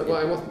 that is.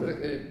 I wasn't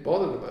particularly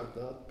bothered about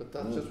that, but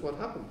that's just what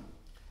happened.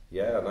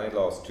 Yeah, and I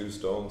lost 2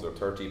 stones or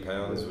 30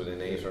 pounds within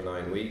 8 or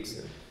 9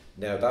 weeks.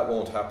 Now that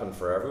won't happen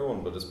for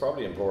everyone, but it's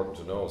probably important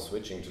to know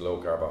switching to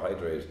low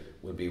carbohydrate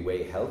will be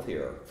way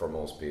healthier for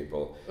most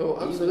people. Oh,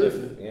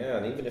 absolutely.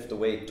 And even if the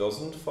weight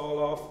doesn't fall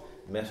off,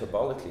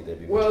 metabolically they'd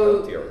be much Well,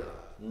 healthier.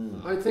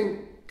 I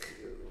think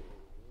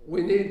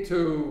we need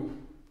to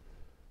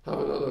have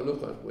another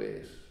look at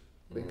weight,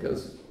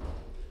 because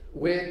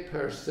weight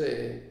per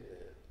se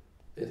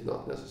is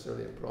not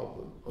necessarily a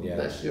problem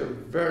unless you're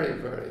very,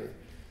 very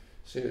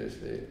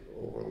seriously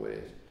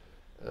overweight.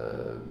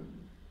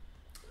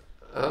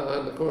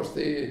 And of course,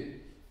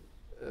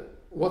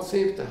 what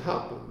seems to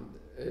happen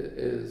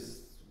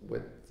is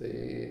with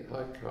the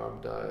high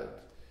carb diet,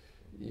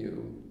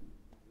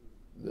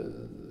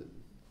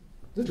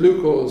 the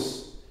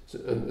glucose,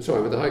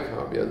 with the high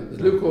carb, the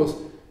glucose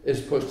is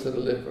pushed to the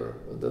liver,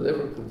 and the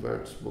liver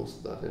converts most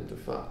of that into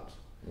fat.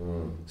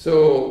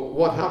 So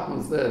what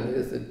happens then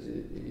is that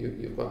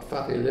you've got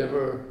fatty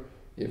liver,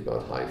 you've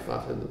got high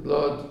fat in the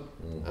blood,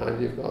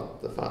 and you've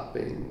got the fat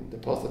being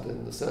deposited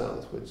in the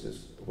cells, which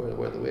is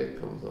where the weight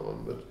comes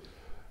on. But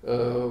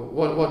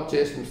what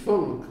Jason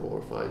Fung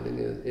were finding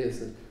is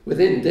that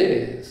within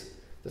days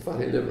the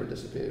fatty liver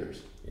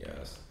disappears.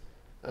 Yes.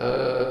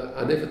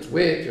 And if it's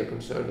weight you're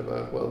concerned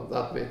about, well,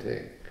 that may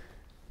take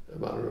a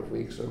matter of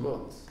weeks or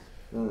months.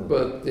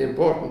 But the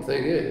important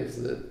thing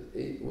is that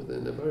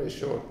within a very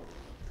short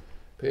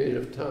period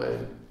of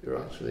time, you're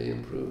actually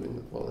improving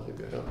the quality of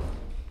your health.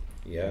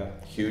 Yeah,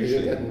 hugely.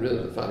 You're getting rid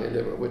of the fatty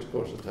liver, which of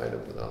course is tied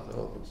up with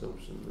alcohol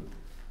consumption and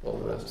all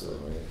the rest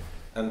of it.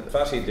 And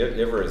fatty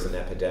liver is an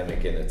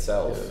epidemic in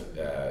itself,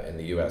 in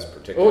the US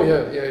particularly.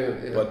 Oh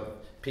yeah.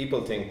 But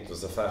people think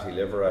there's a fatty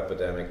liver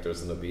epidemic,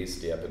 there's an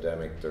obesity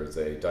epidemic, there's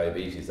a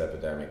diabetes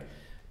epidemic,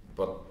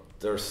 but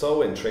they're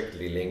so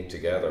intricately linked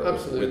together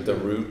with the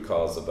root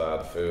cause of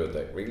bad food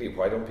that really,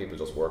 why don't people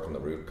just work on the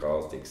root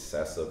cause, the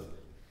excessive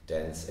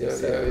dense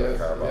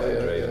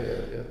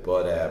carbohydrate?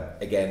 But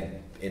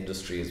again,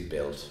 industry is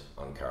built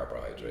on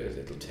carbohydrate.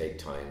 It'll take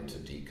time to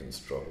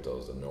deconstruct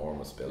those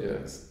enormous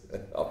buildings.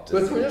 Up to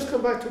but can we just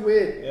come back to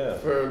weight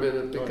for a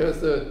minute,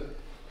 because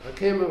I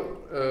came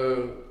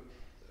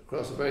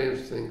across a very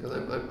interesting,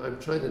 because I'm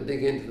trying to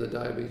dig into the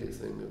diabetes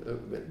thing a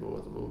bit more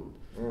at the moment.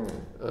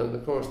 And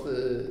of course,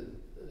 as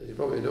you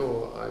probably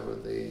know,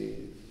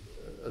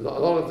 a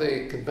lot of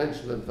the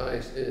conventional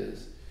advice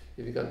is,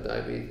 if you've got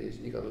diabetes,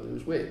 you've got to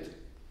lose weight.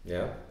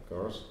 Yeah, of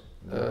course.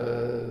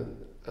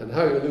 And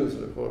how you lose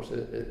it, of course,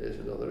 is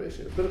another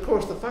issue. But of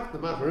course, the fact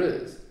of the matter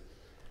is,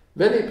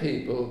 many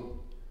people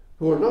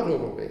who are not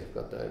overweight have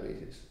got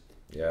diabetes.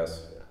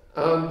 Yes.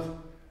 And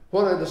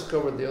what I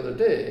discovered the other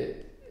day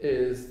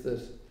is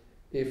that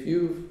if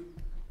you've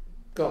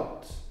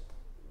got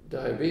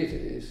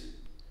diabetes,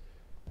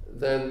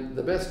 then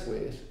the best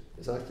weight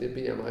is actually a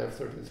BMI of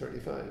 30 to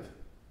 35.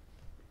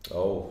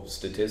 Oh,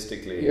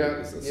 statistically,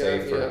 is the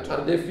safer.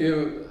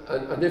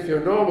 Yeah. And if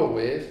you're normal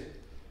weight,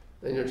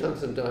 then your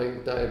chance of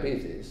dying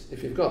diabetes,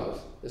 if you've got it,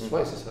 is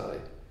twice as high.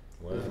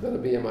 Wow. If you've got a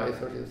BMI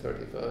 30 to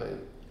 35.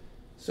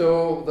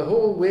 So the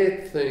whole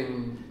weight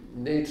thing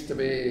needs to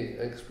be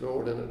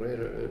explored in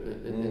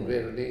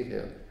greater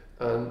detail.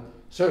 And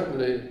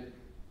certainly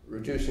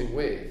reducing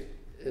weight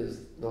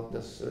is not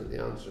necessarily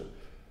the answer.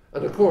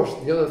 And of course,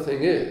 the other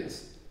thing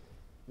is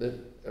that,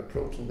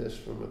 approaching this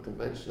from a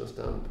conventional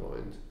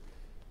standpoint,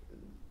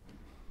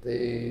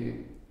 the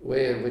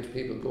way in which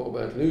people go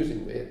about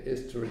losing weight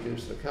is to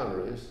reduce their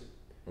calories,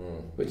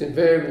 which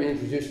invariably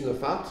means reducing the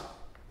fat.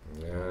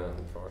 Yeah,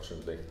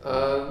 unfortunately.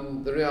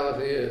 And the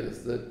reality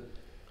is that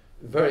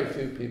very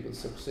few people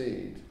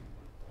succeed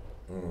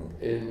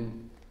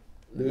in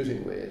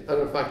losing weight.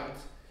 And in fact,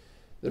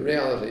 the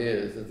reality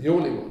is that the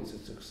only ones who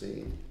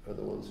succeed are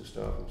the ones who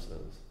starve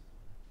themselves.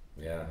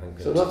 Yeah,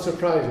 so not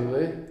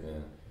surprisingly,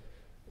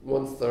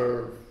 once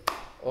they're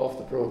off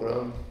the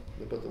program,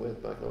 they put the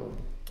weight back on.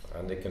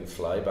 And they can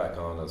fly back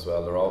on as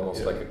well. They're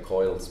almost like a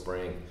coiled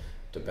spring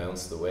to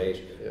bounce the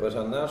weight. But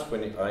on that,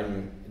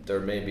 there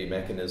may be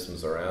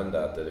mechanisms around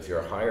that if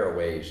you're higher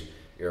weight,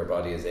 your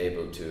body is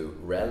able to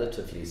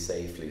relatively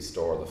safely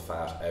store the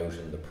fat out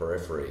in the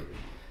periphery.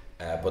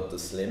 But the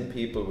slim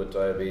people with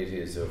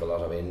diabetes who have a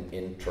lot of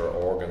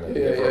intra-organ and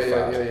liver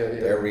fat,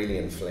 they're really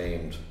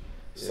inflamed.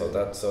 So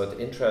it's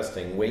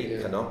interesting.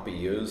 Weight cannot be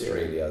used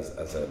really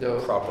as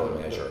a proper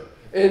measure.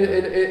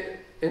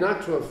 In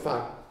actual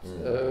fact,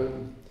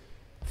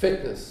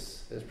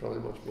 fitness is probably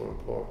much more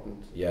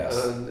important.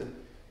 Yes. And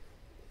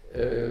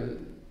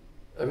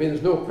I mean,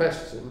 there's no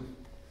question.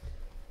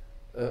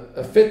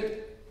 A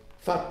fit,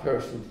 fat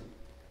person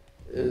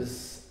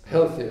is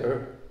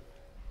healthier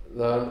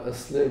than a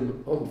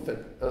slim,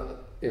 unfit.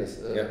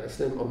 A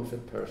slim,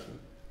 unfit person.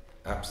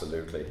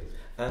 Absolutely.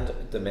 And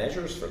the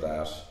measures for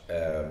that,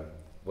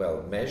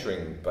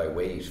 measuring by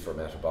weight for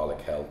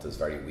metabolic health is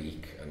very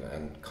weak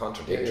and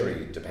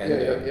contradictory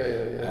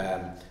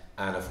depending.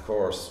 And of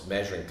course,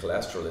 measuring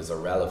cholesterol is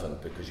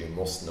irrelevant because you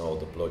must know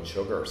the blood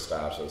sugar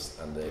status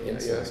and the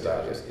insulin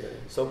status.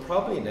 So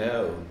probably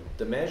now,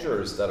 the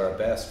measures that are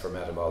best for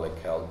metabolic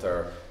health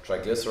are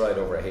triglyceride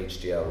over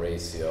HDL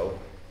ratio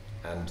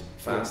and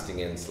fasting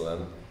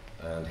insulin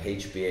and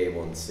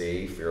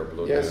HbA1c for your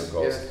blood yes,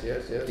 glucose.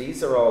 yes.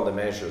 These are all the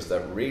measures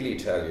that really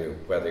tell you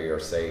whether you're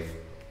safe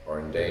or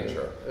in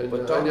danger.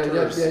 But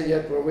doctors...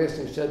 yet we're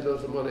wasting shed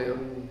loads of money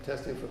on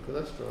testing for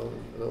cholesterol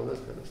and all this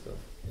kind of stuff.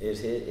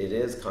 It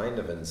is kind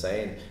of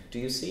insane. Do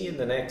you see in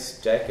the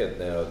next decade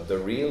now the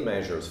real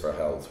measures for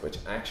health, which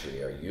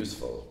actually are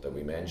useful, that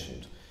we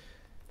mentioned,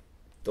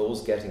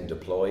 those getting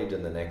deployed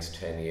in the next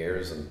 10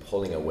 years and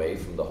pulling away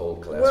from the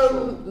whole cholesterol?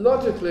 Well,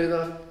 logically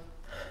that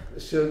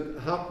should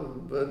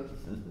happen, but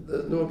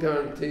there's no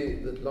guarantee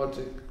that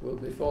logic will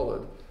be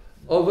followed.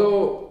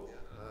 Although,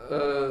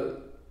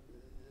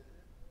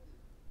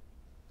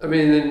 I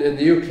mean, in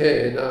the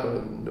UK now,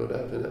 and no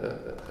doubt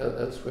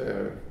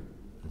elsewhere,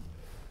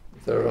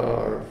 there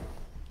are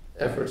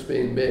efforts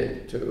being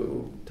made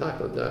to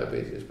tackle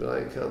diabetes, but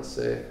I can't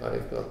say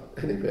I've got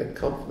any great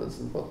confidence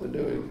in what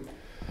they're doing.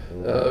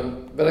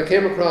 But I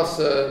came across,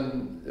 it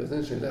was an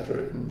interesting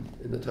letter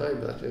in the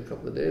Times actually a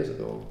couple of days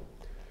ago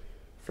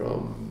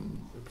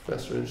from a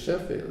professor in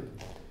Sheffield.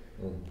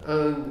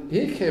 And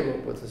he came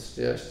up with a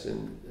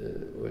suggestion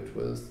which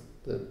was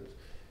that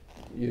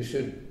you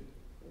should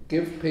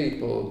give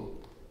people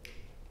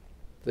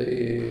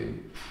the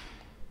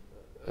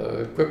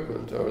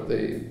equipment or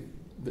the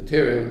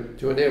material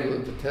to enable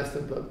them to test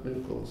their blood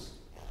glucose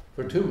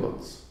for 2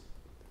 months.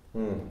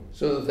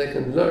 So that they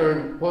can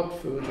learn what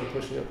foods are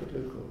pushing up the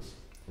glucose.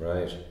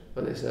 Right.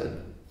 And he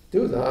said,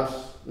 do that,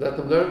 let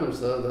them learn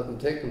themselves, let them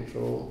take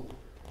control,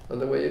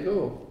 and away you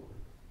go.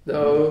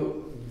 Now,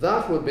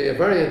 that would be a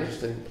very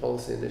interesting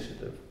policy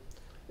initiative,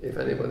 if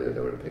anybody would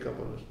ever pick up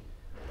on it.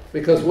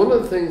 Because one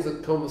of the things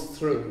that comes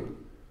through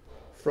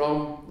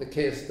from the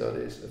case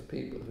studies of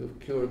people who've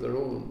cured their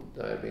own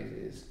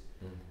diabetes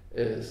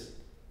is,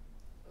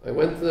 I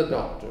went to the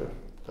doctor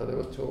and I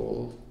was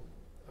told,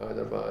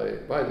 either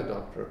by the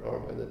doctor or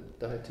by the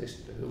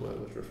dietitian to whom I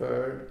was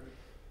referred,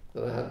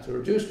 that I had to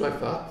reduce my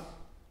fat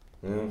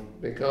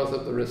because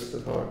of the risk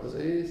of heart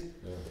disease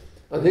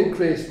and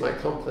increase my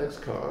complex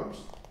carbs.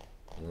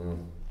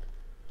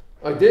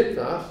 I did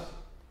that.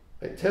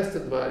 I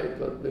tested my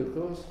blood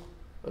glucose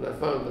and I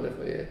found that if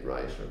I ate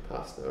rice or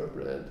pasta or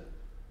bread,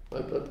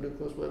 my blood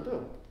glucose went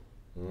up.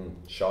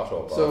 Shot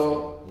up.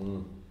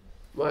 So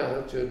my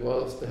attitude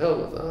was, to hell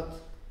with that.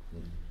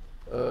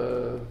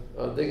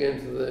 I'll dig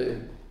into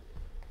the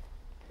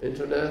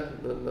internet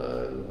and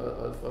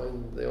I'll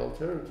find the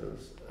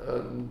alternatives.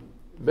 And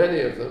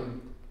many of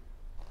them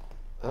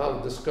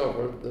have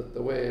discovered that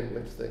the way in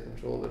which they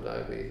control their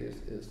diabetes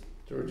is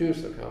to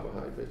reduce their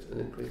carbohydrates and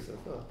increase their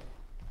fat.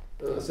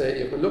 And I say,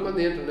 you can look on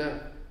the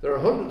internet, there are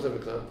hundreds of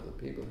examples of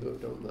people who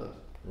have done that.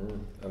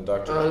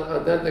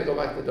 And then they go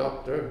back to the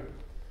doctor.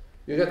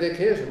 You get the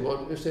occasional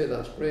one who say,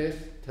 that's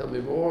great, tell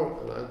me more,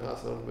 and I'll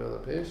pass it on to my other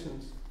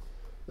patients.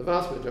 The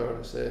vast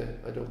majority say,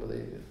 I don't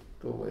believe you,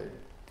 go away.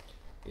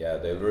 Yeah,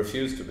 they'll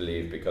refuse to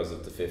believe because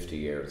of the 50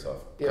 years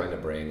of kind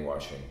of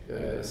brainwashing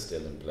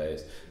still in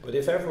place. But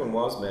if everyone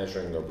was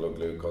measuring their blood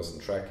glucose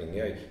and tracking,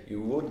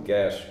 you would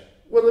get...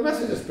 Well, the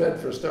message is spread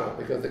for a start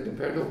because they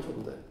compare notes,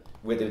 wouldn't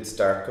they? They'd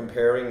start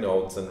comparing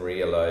notes and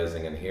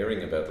realising and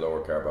hearing about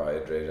lower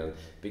carbohydrate and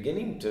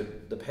beginning to,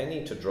 the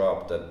penny to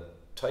drop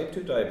that type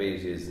 2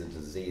 diabetes is a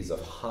disease of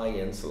high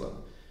insulin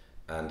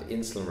and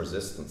insulin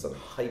resistance and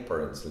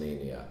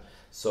hyperinsulinemia.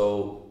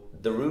 So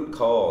the root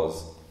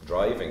cause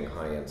driving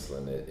high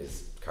insulin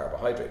is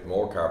carbohydrate,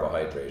 more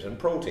carbohydrate and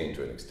protein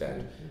to an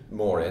extent,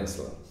 more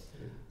insulin,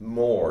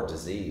 more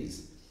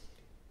disease.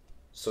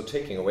 So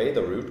taking away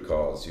the root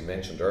cause, you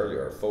mentioned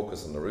earlier,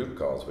 focus on the root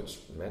cause, which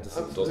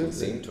medicine doesn't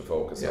seem to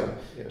focus on.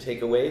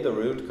 Take away the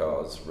root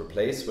cause,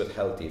 replace with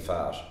healthy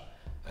fat,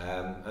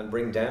 and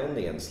bring down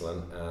the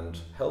insulin and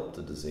help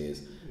the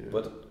disease.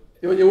 But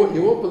you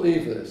won't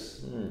believe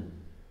this.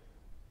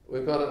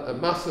 We've got a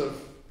massive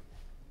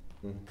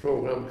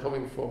program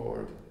coming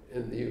forward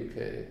in the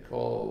UK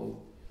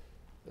called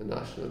the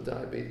National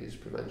Diabetes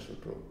Prevention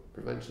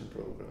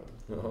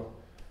Program.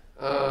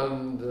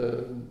 And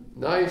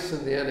NICE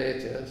and the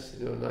NHS,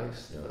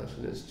 NICE,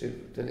 National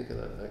Institute of Clinical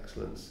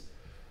Excellence,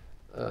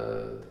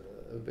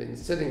 have been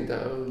sitting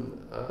down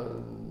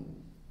and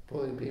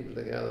pulling people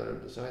together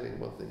and deciding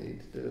what they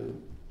need to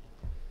do.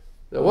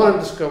 Now, what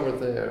I've discovered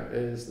there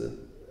is that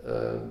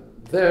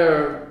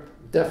their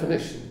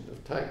definition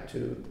of type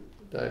 2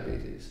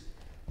 diabetes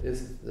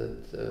is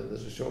that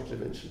there's a shortage of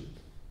insulin.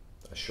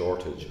 A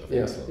shortage of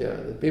insulin? Yeah,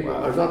 that people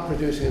are not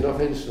producing enough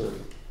insulin,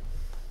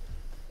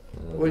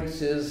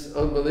 which is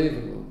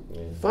unbelievable.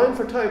 Fine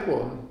for type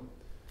 1,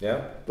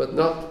 but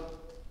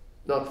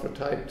not for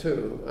type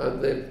 2.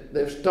 And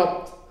they've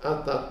stopped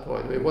at that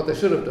point. I mean, what they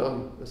should have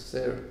done was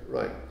say,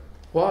 right,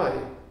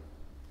 why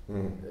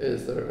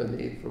is there a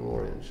need for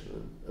more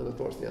insulin? And of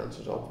course the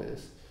answer is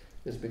obvious,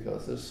 is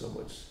because there's so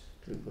much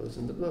glucose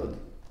in the blood.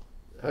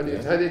 How do you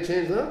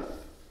change that?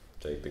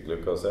 Take the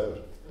glucose out.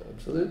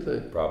 Absolutely.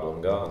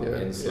 Problem gone.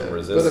 Insulin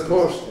resistance. But of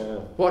course,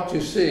 what you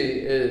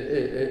see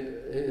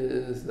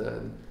is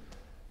then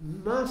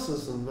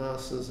masses and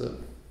masses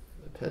of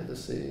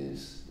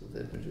appendices that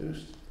they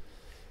produced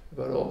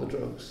about all the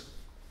drugs.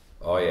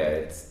 Oh yeah,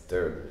 it's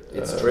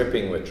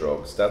dripping with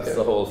drugs. That's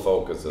the whole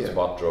focus, is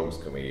what drugs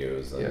can we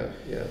use. And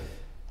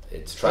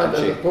it's tragic.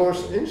 And then of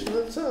course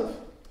insulin itself.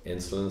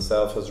 Insulin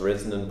itself has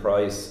risen in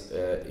price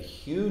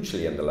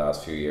hugely in the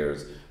last few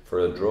years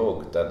for a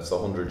drug that's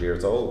 100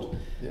 years old.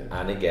 Yeah.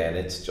 And again,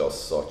 it's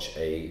just such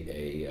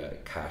a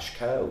cash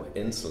cow.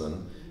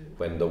 Insulin,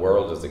 when the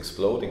world is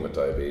exploding with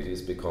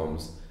diabetes,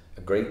 becomes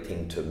a great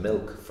thing to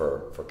milk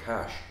for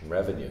cash and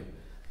revenue,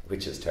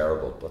 which is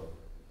terrible.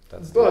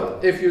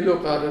 But if you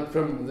look at it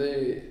from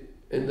the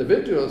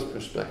individual's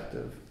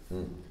perspective,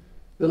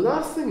 the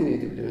last thing you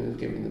need to be doing is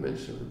giving them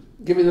insulin,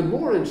 giving them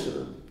more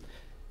insulin,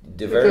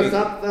 because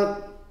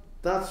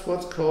that's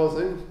what's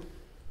causing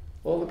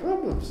all the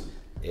problems.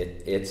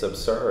 It's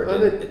absurd,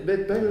 and it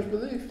beggars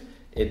belief.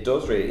 It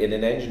does really. In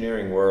an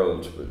engineering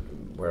world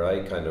where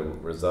I kind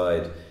of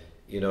reside,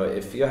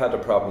 if you had a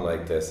problem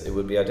like this, it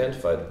would be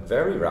identified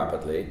very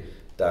rapidly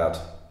that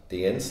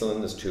the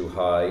insulin is too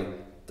high.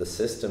 The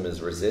system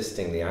is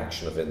resisting the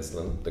action of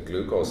insulin, the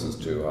glucose is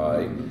too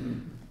high,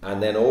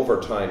 and then over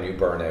time you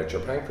burn out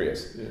your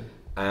pancreas. Yeah.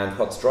 And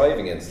what's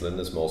driving insulin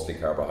is mostly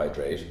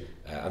carbohydrate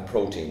and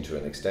protein to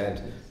an extent.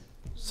 Yes.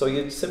 So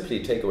you'd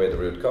simply take away the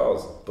root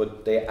cause,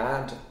 but they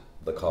add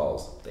the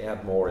cause, they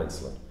add more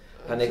insulin.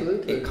 And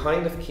it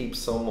kind of keeps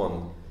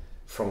someone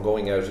from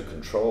going out of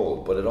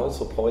control, but it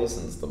also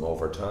poisons them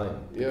over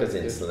time because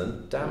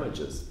insulin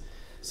damages.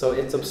 So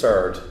it's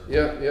absurd.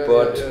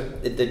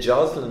 The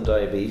Joslin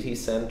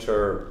Diabetes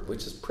Centre,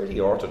 which is pretty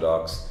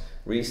orthodox,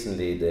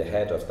 recently the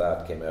head of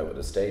that came out with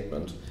a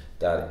statement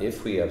that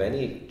if we have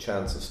any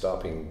chance of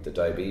stopping the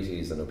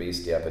diabetes and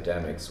obesity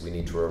epidemics, we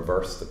need to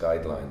reverse the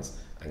guidelines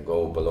and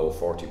go below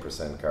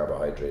 40%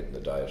 carbohydrate in the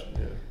diet.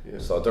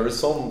 So there is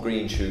some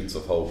green shoots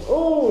of hope.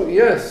 Oh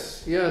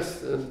yes.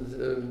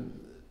 And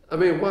I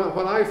mean,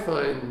 what I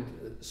find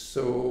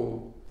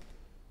so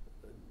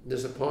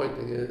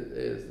disappointing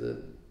is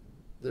that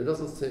there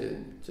doesn't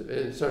seem to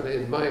be, certainly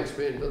in my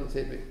experience, doesn't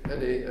seem to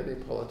be any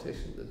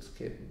politician that's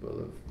capable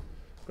of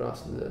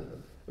grasping that.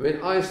 I mean,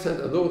 I sent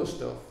a load of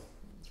stuff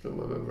through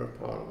my member of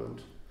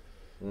Parliament,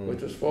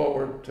 which was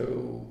forwarded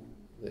to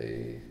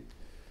the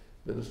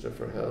Minister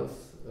for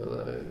Health, and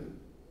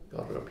I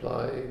got a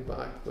reply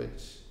back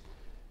which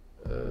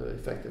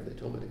effectively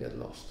told me to get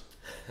lost.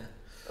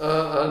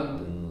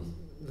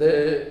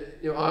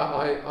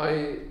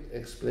 I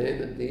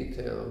explained in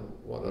detail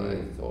what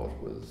I thought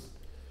was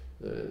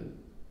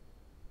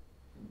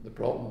the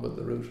problem and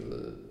the root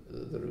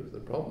of the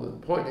problem,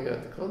 and pointing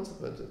out the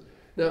consequences.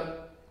 Now,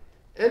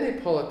 any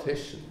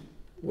politician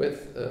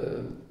with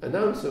an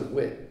ounce of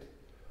wit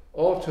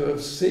ought to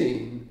have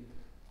seen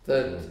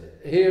that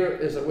here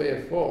is a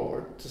way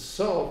forward to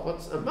solve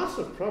what's a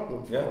massive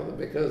problem for them,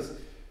 because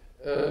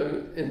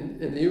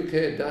in the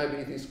UK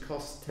diabetes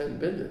costs 10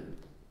 billion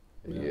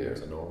a year.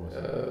 It's enormous.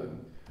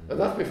 And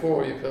that's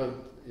before you count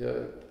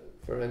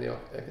for any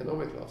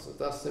economic losses.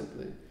 That's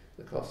simply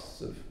the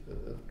costs of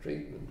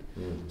treatment.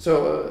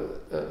 So,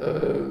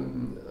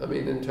 I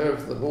mean, in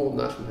terms of the whole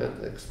national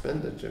health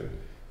expenditure,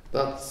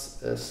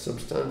 that's a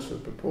substantial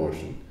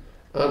proportion,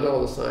 and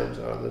all the signs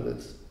are that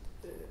it's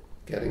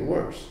getting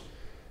worse.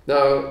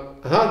 Now,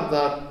 had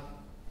that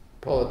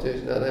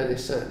politician had any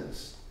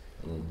sense,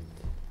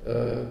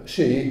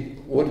 she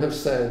would have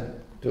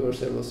said to her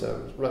civil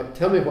servants, right,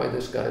 tell me why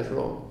this guy's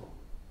wrong.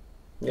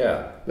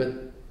 Yeah. But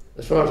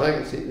as far as I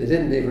can see, they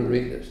didn't even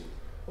read it.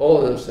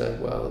 All of them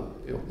said, well,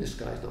 this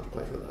guy's not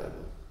quite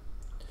reliable.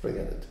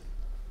 Forget it.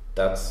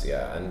 That's,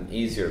 and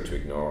easier to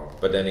ignore.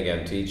 But then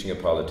again, teaching a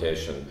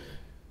politician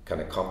kind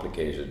of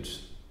complicated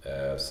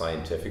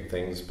scientific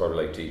things,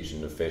 probably like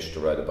teaching a fish to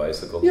ride a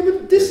bicycle. Yeah,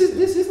 but this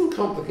isn't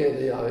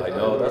complicated. I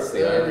know, that's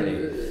the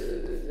irony.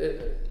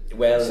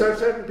 Well,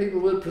 certain people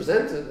will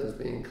present it as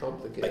being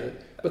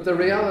complicated, but the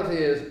reality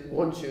is,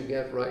 once you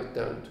get right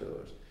down to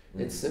it,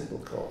 it's simple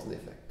cause and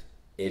effect.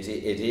 It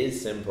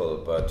is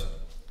simple, but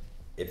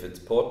if it's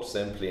put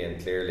simply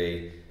and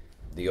clearly,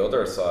 the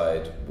other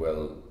side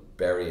will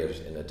bury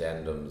it in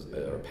addendums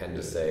or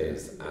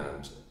appendices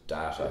and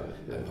data.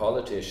 And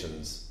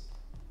politicians,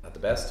 at the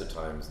best of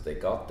times, they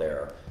got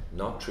there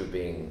not through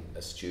being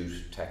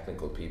astute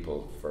technical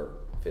people for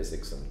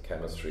physics and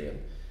chemistry,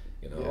 and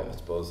I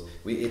suppose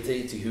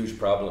it's a huge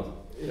problem.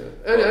 Yeah.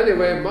 And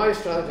anyway, my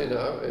strategy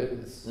now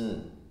is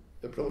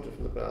approach it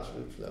from the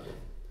grassroots level,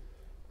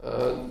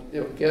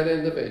 and get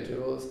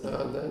individuals,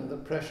 and then the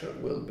pressure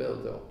will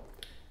build up.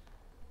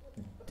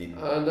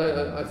 And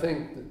I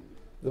think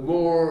the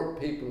more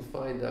people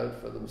find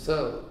out for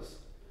themselves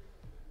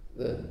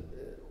that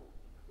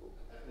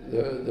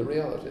the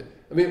reality.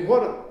 I mean,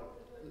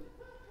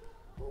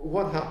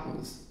 what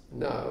happens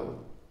now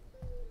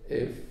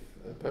if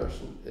a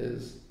person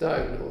is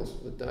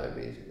diagnosed with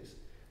diabetes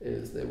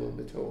is they will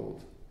be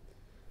told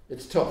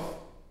it's tough.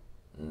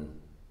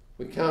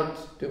 We can't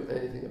do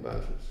anything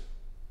about it.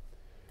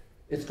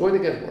 It's going to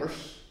get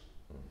worse,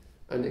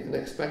 and you can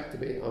expect to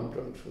be on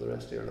drugs for the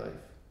rest of your life.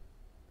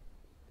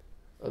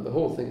 And the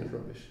whole thing is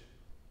rubbish.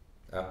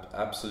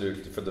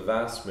 Absolutely, for the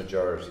vast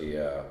majority,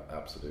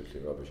 absolutely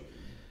rubbish.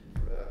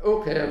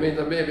 Okay, I mean,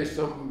 there may be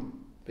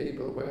some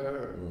people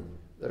where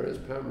there is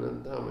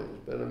permanent damage.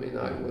 But I mean,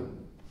 I would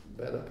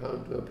bet a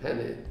pound to a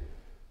penny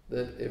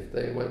that if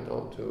they went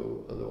on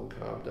to a low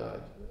carb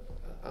diet,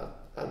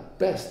 at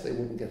best they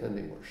wouldn't get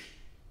any worse.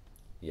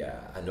 Yeah,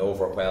 an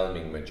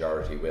overwhelming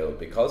majority will,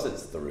 because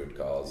it's the root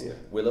cause,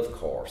 will of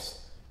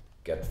course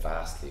get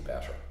vastly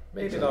better.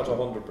 Maybe not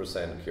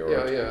 100%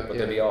 cured, but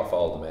they'll be off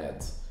all the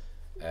meds.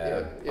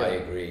 I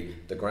agree.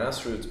 The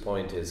grassroots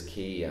point is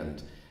key,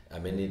 and I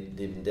mean,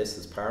 even this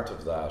is part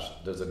of that.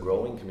 There's a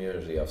growing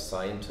community of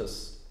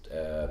scientists,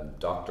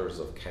 doctors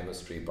of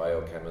chemistry,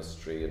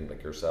 biochemistry, and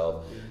like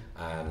yourself,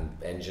 and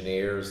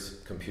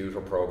engineers,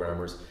 computer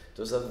programmers.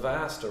 There's a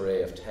vast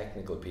array of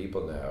technical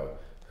people now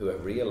who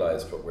have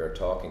realised what we're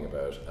talking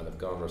about and have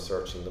gone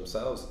researching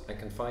themselves and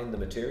can find the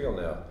material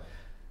now.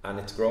 And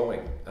it's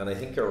growing. And I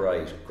think you're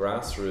right.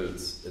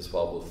 Grassroots is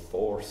what will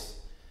force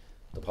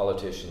the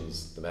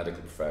politicians, the medical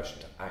profession,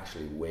 to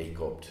actually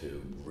wake up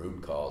to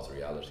root cause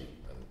reality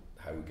and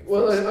how we can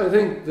fix it. I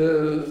think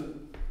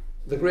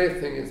the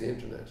great thing is the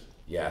internet.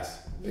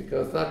 Yes.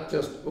 Because that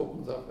just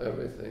opens up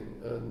everything.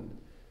 And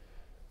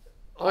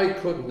I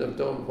couldn't have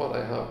done what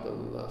I have done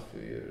in the last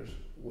few years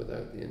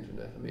without the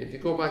internet. I mean, if you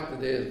go back to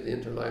the days of the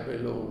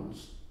interlibrary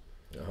loans,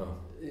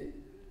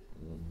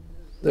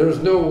 there's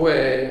no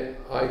way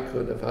I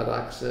could have had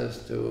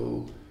access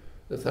to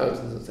the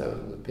thousands and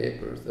thousands of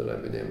papers that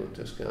I've been able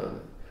to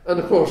scan. And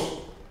of course,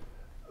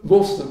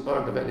 most of them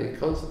aren't of any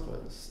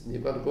consequence.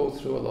 You've got to go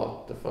through a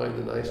lot to find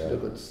the nice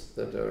nuggets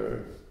that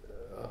are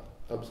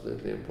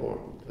absolutely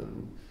important.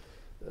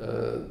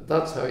 And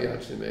that's how you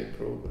actually make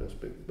progress.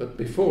 But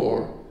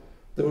before,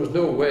 there was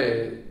no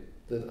way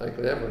that I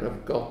could ever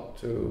have got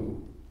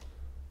to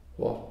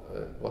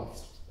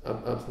what's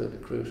absolutely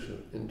crucial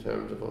in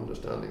terms of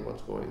understanding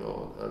what's going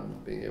on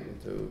and being able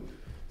to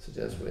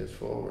suggest ways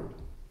forward.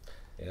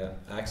 Yeah,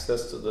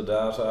 access to the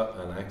data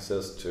and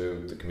access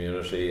to the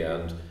community,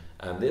 and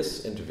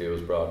this interview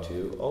is brought to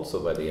you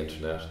also by the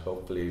internet.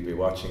 Hopefully you'll be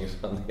watching it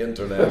on the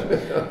internet.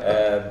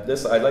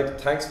 I'd like to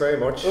thanks very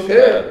much,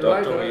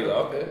 Dr.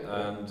 Wheelock,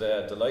 and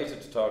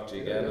delighted to talk to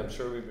you again. I'm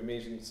sure we'll be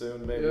meeting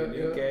soon, maybe in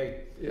the UK.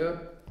 Yeah.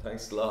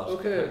 Thanks a lot.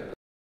 Okay.